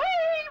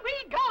away we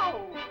go.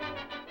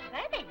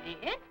 That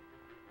ain't it.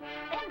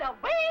 And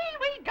away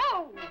we go.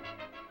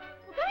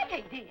 That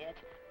ain't it.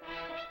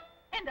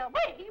 And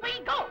away we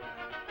go.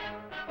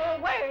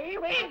 Away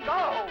we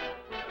go.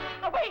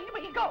 Away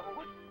we go.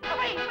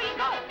 Away we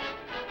go.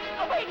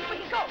 Away we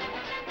go.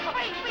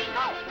 Away we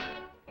go.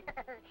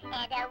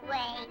 And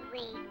away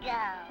we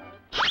go.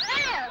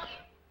 Oh!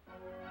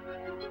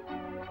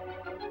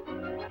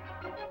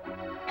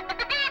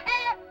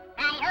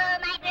 Hi-ho,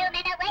 my broom,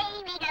 and away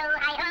we go.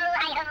 Hi-ho,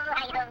 hi-ho,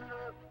 hi-ho.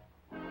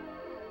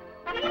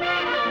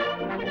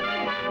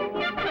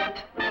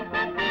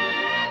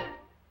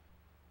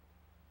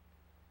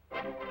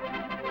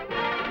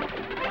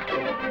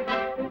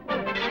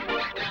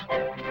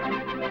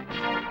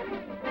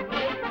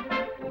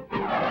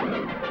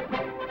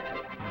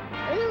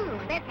 Ooh,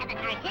 let's have a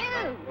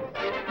cartoon.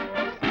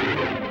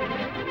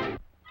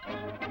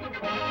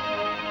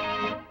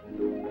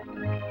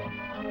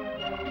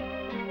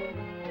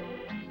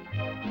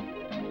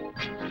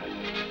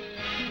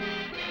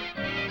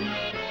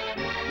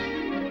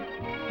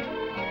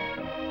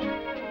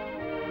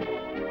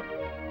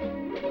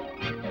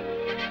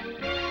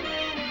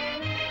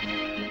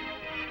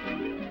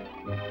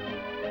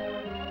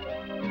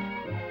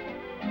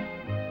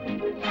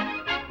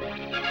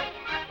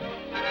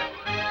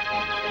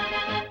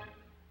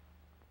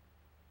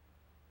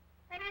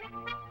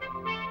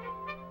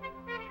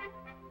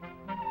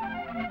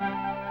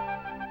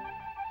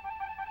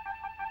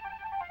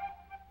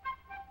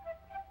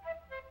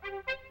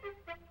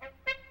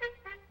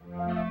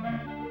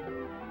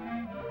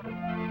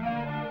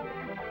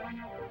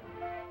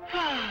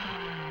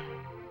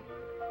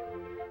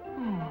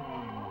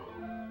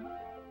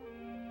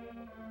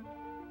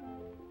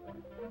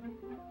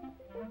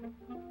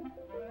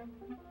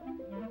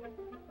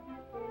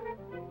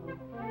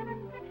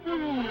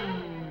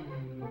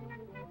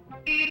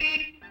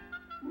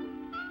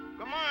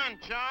 Come on,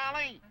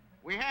 Charlie.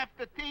 We have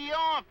to tee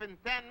off in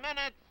 10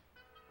 minutes.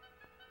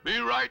 Be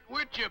right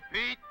with you,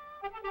 Pete.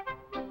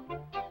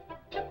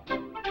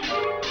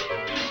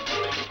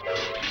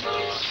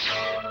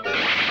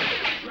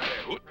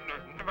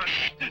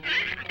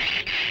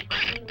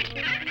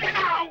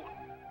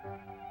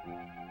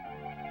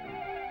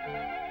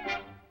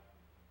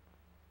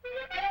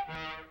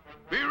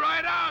 Be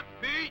right out,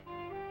 Pete.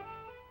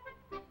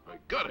 I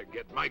gotta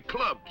get my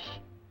clubs.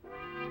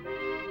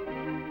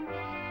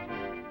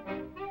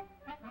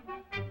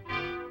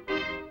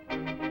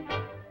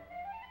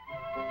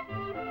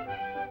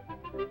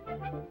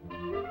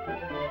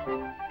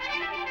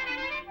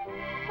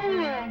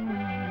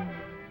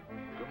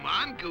 Come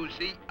on,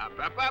 Goosey. Up,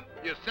 up, up.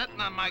 You're sitting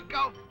on my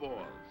golf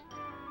balls.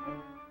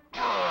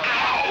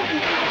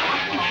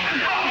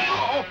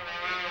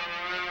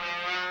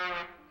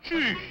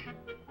 Sheesh.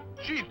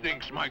 She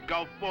thinks my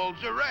golf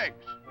balls are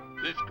eggs.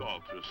 This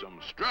calls for some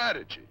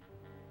strategy.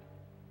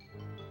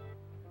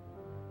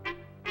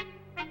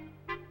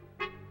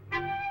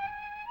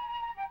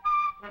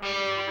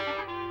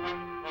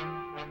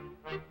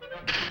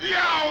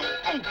 Yow!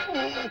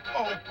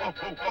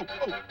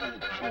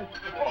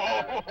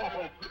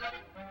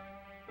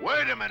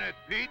 Wait a minute,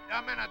 Pete.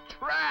 I'm in a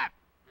trap.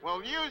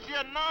 Well, use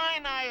your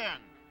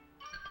 9-iron.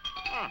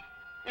 Huh.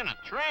 In a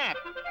trap?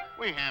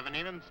 We haven't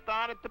even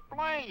started to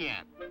play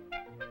yet.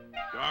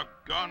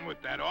 Doggone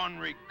with that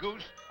ornery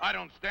goose. I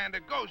don't stand a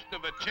ghost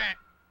of a chance.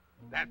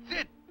 That's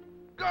it.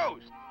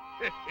 Ghost.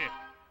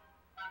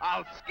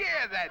 I'll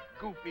scare that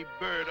goofy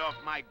bird off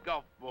my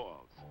golf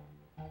balls.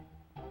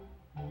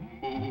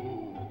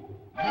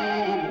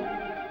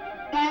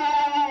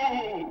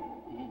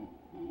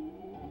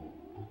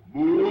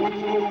 Moo!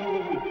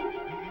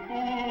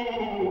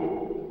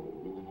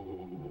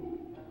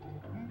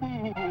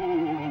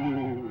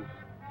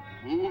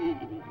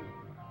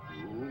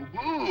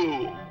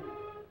 Moo!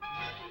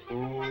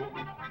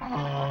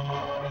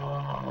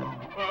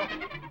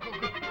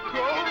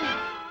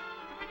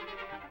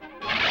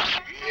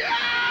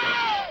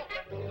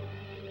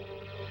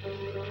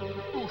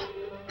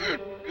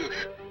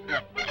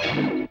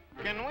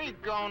 Can we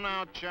go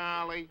now,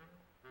 Charlie?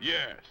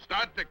 Yeah,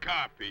 start the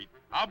car, Pete.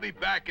 I'll be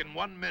back in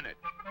 1 minute.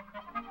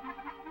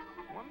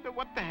 Wonder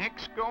what the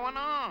heck's going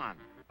on.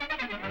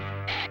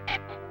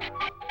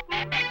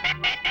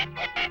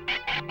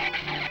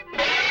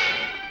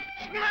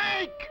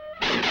 Snake!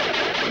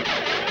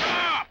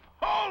 Stop!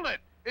 Hold it!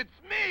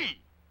 It's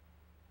me!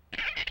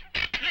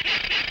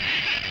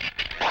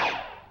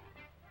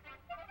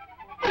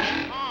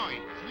 Oh,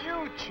 it's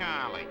you,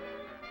 Charlie.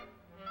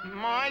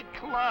 My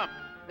club.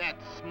 That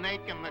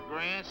snake in the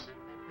grass.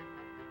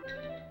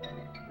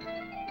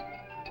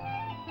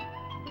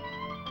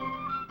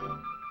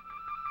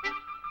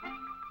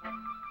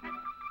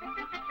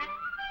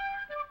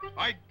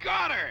 I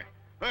got her!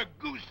 Her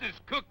goose is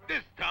cooked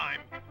this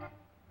time.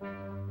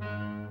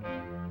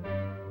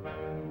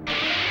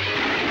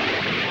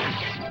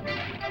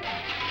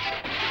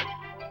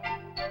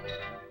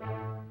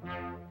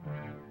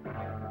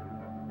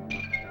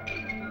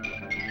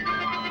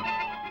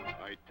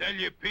 I tell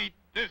you, Pete,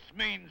 this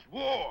means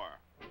war.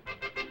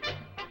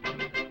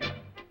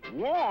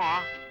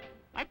 War?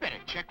 I better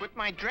check with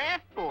my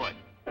draft board.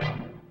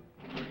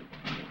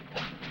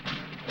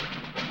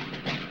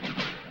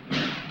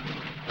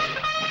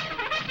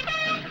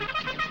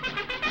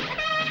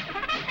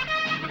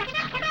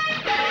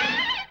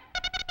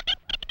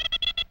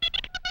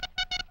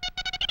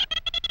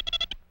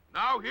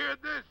 Now hear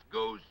this,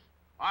 Goose.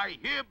 I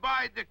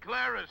hereby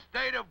declare a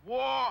state of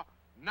war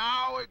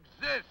now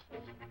exists.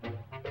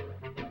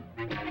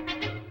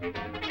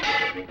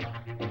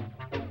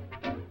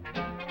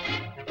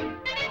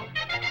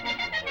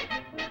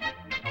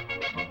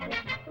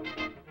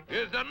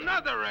 Here's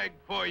another egg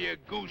for you,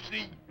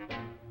 Goosey.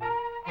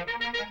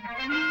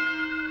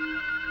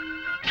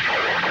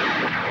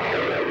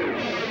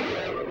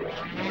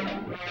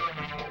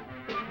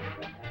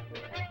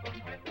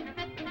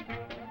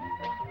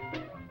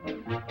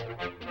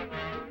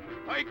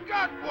 I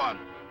got one!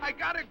 I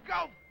got a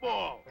golf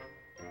ball!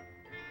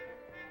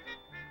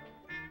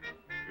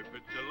 If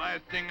it's the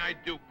last thing I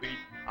do, Pete,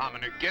 I'm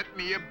gonna get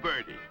me a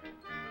birdie.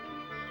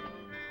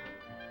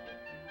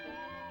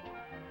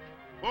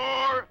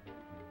 4.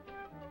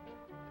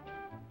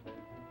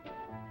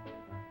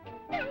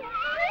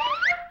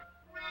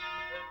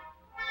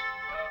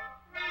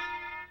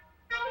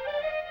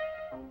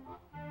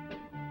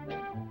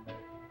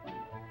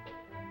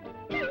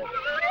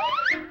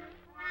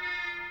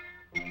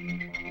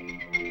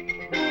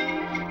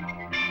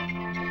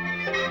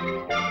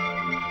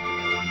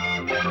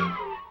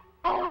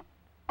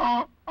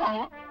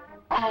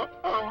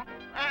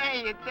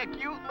 Hey, it's a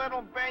cute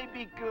little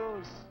baby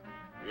goose.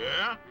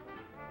 Yeah?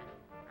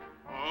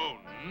 Oh,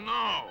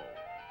 no.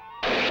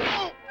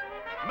 Oh!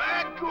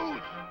 Mad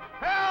Goose!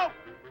 Help!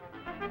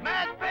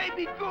 Mad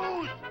baby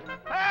goose!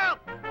 Help!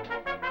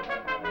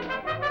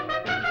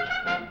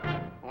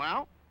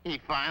 Well, he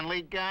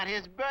finally got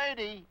his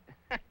birdie.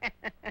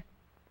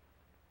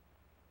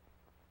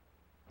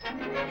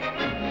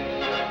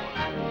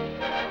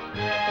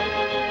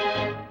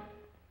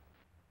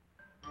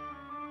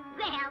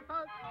 Well,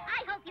 folks,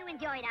 I hope you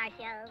enjoyed our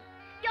show.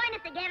 Join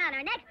us again on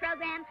our next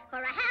program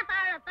for a half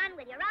hour of fun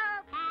with your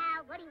old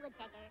pal, Woody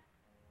Woodpecker.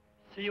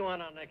 See you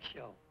on our next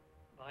show.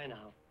 Bye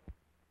now.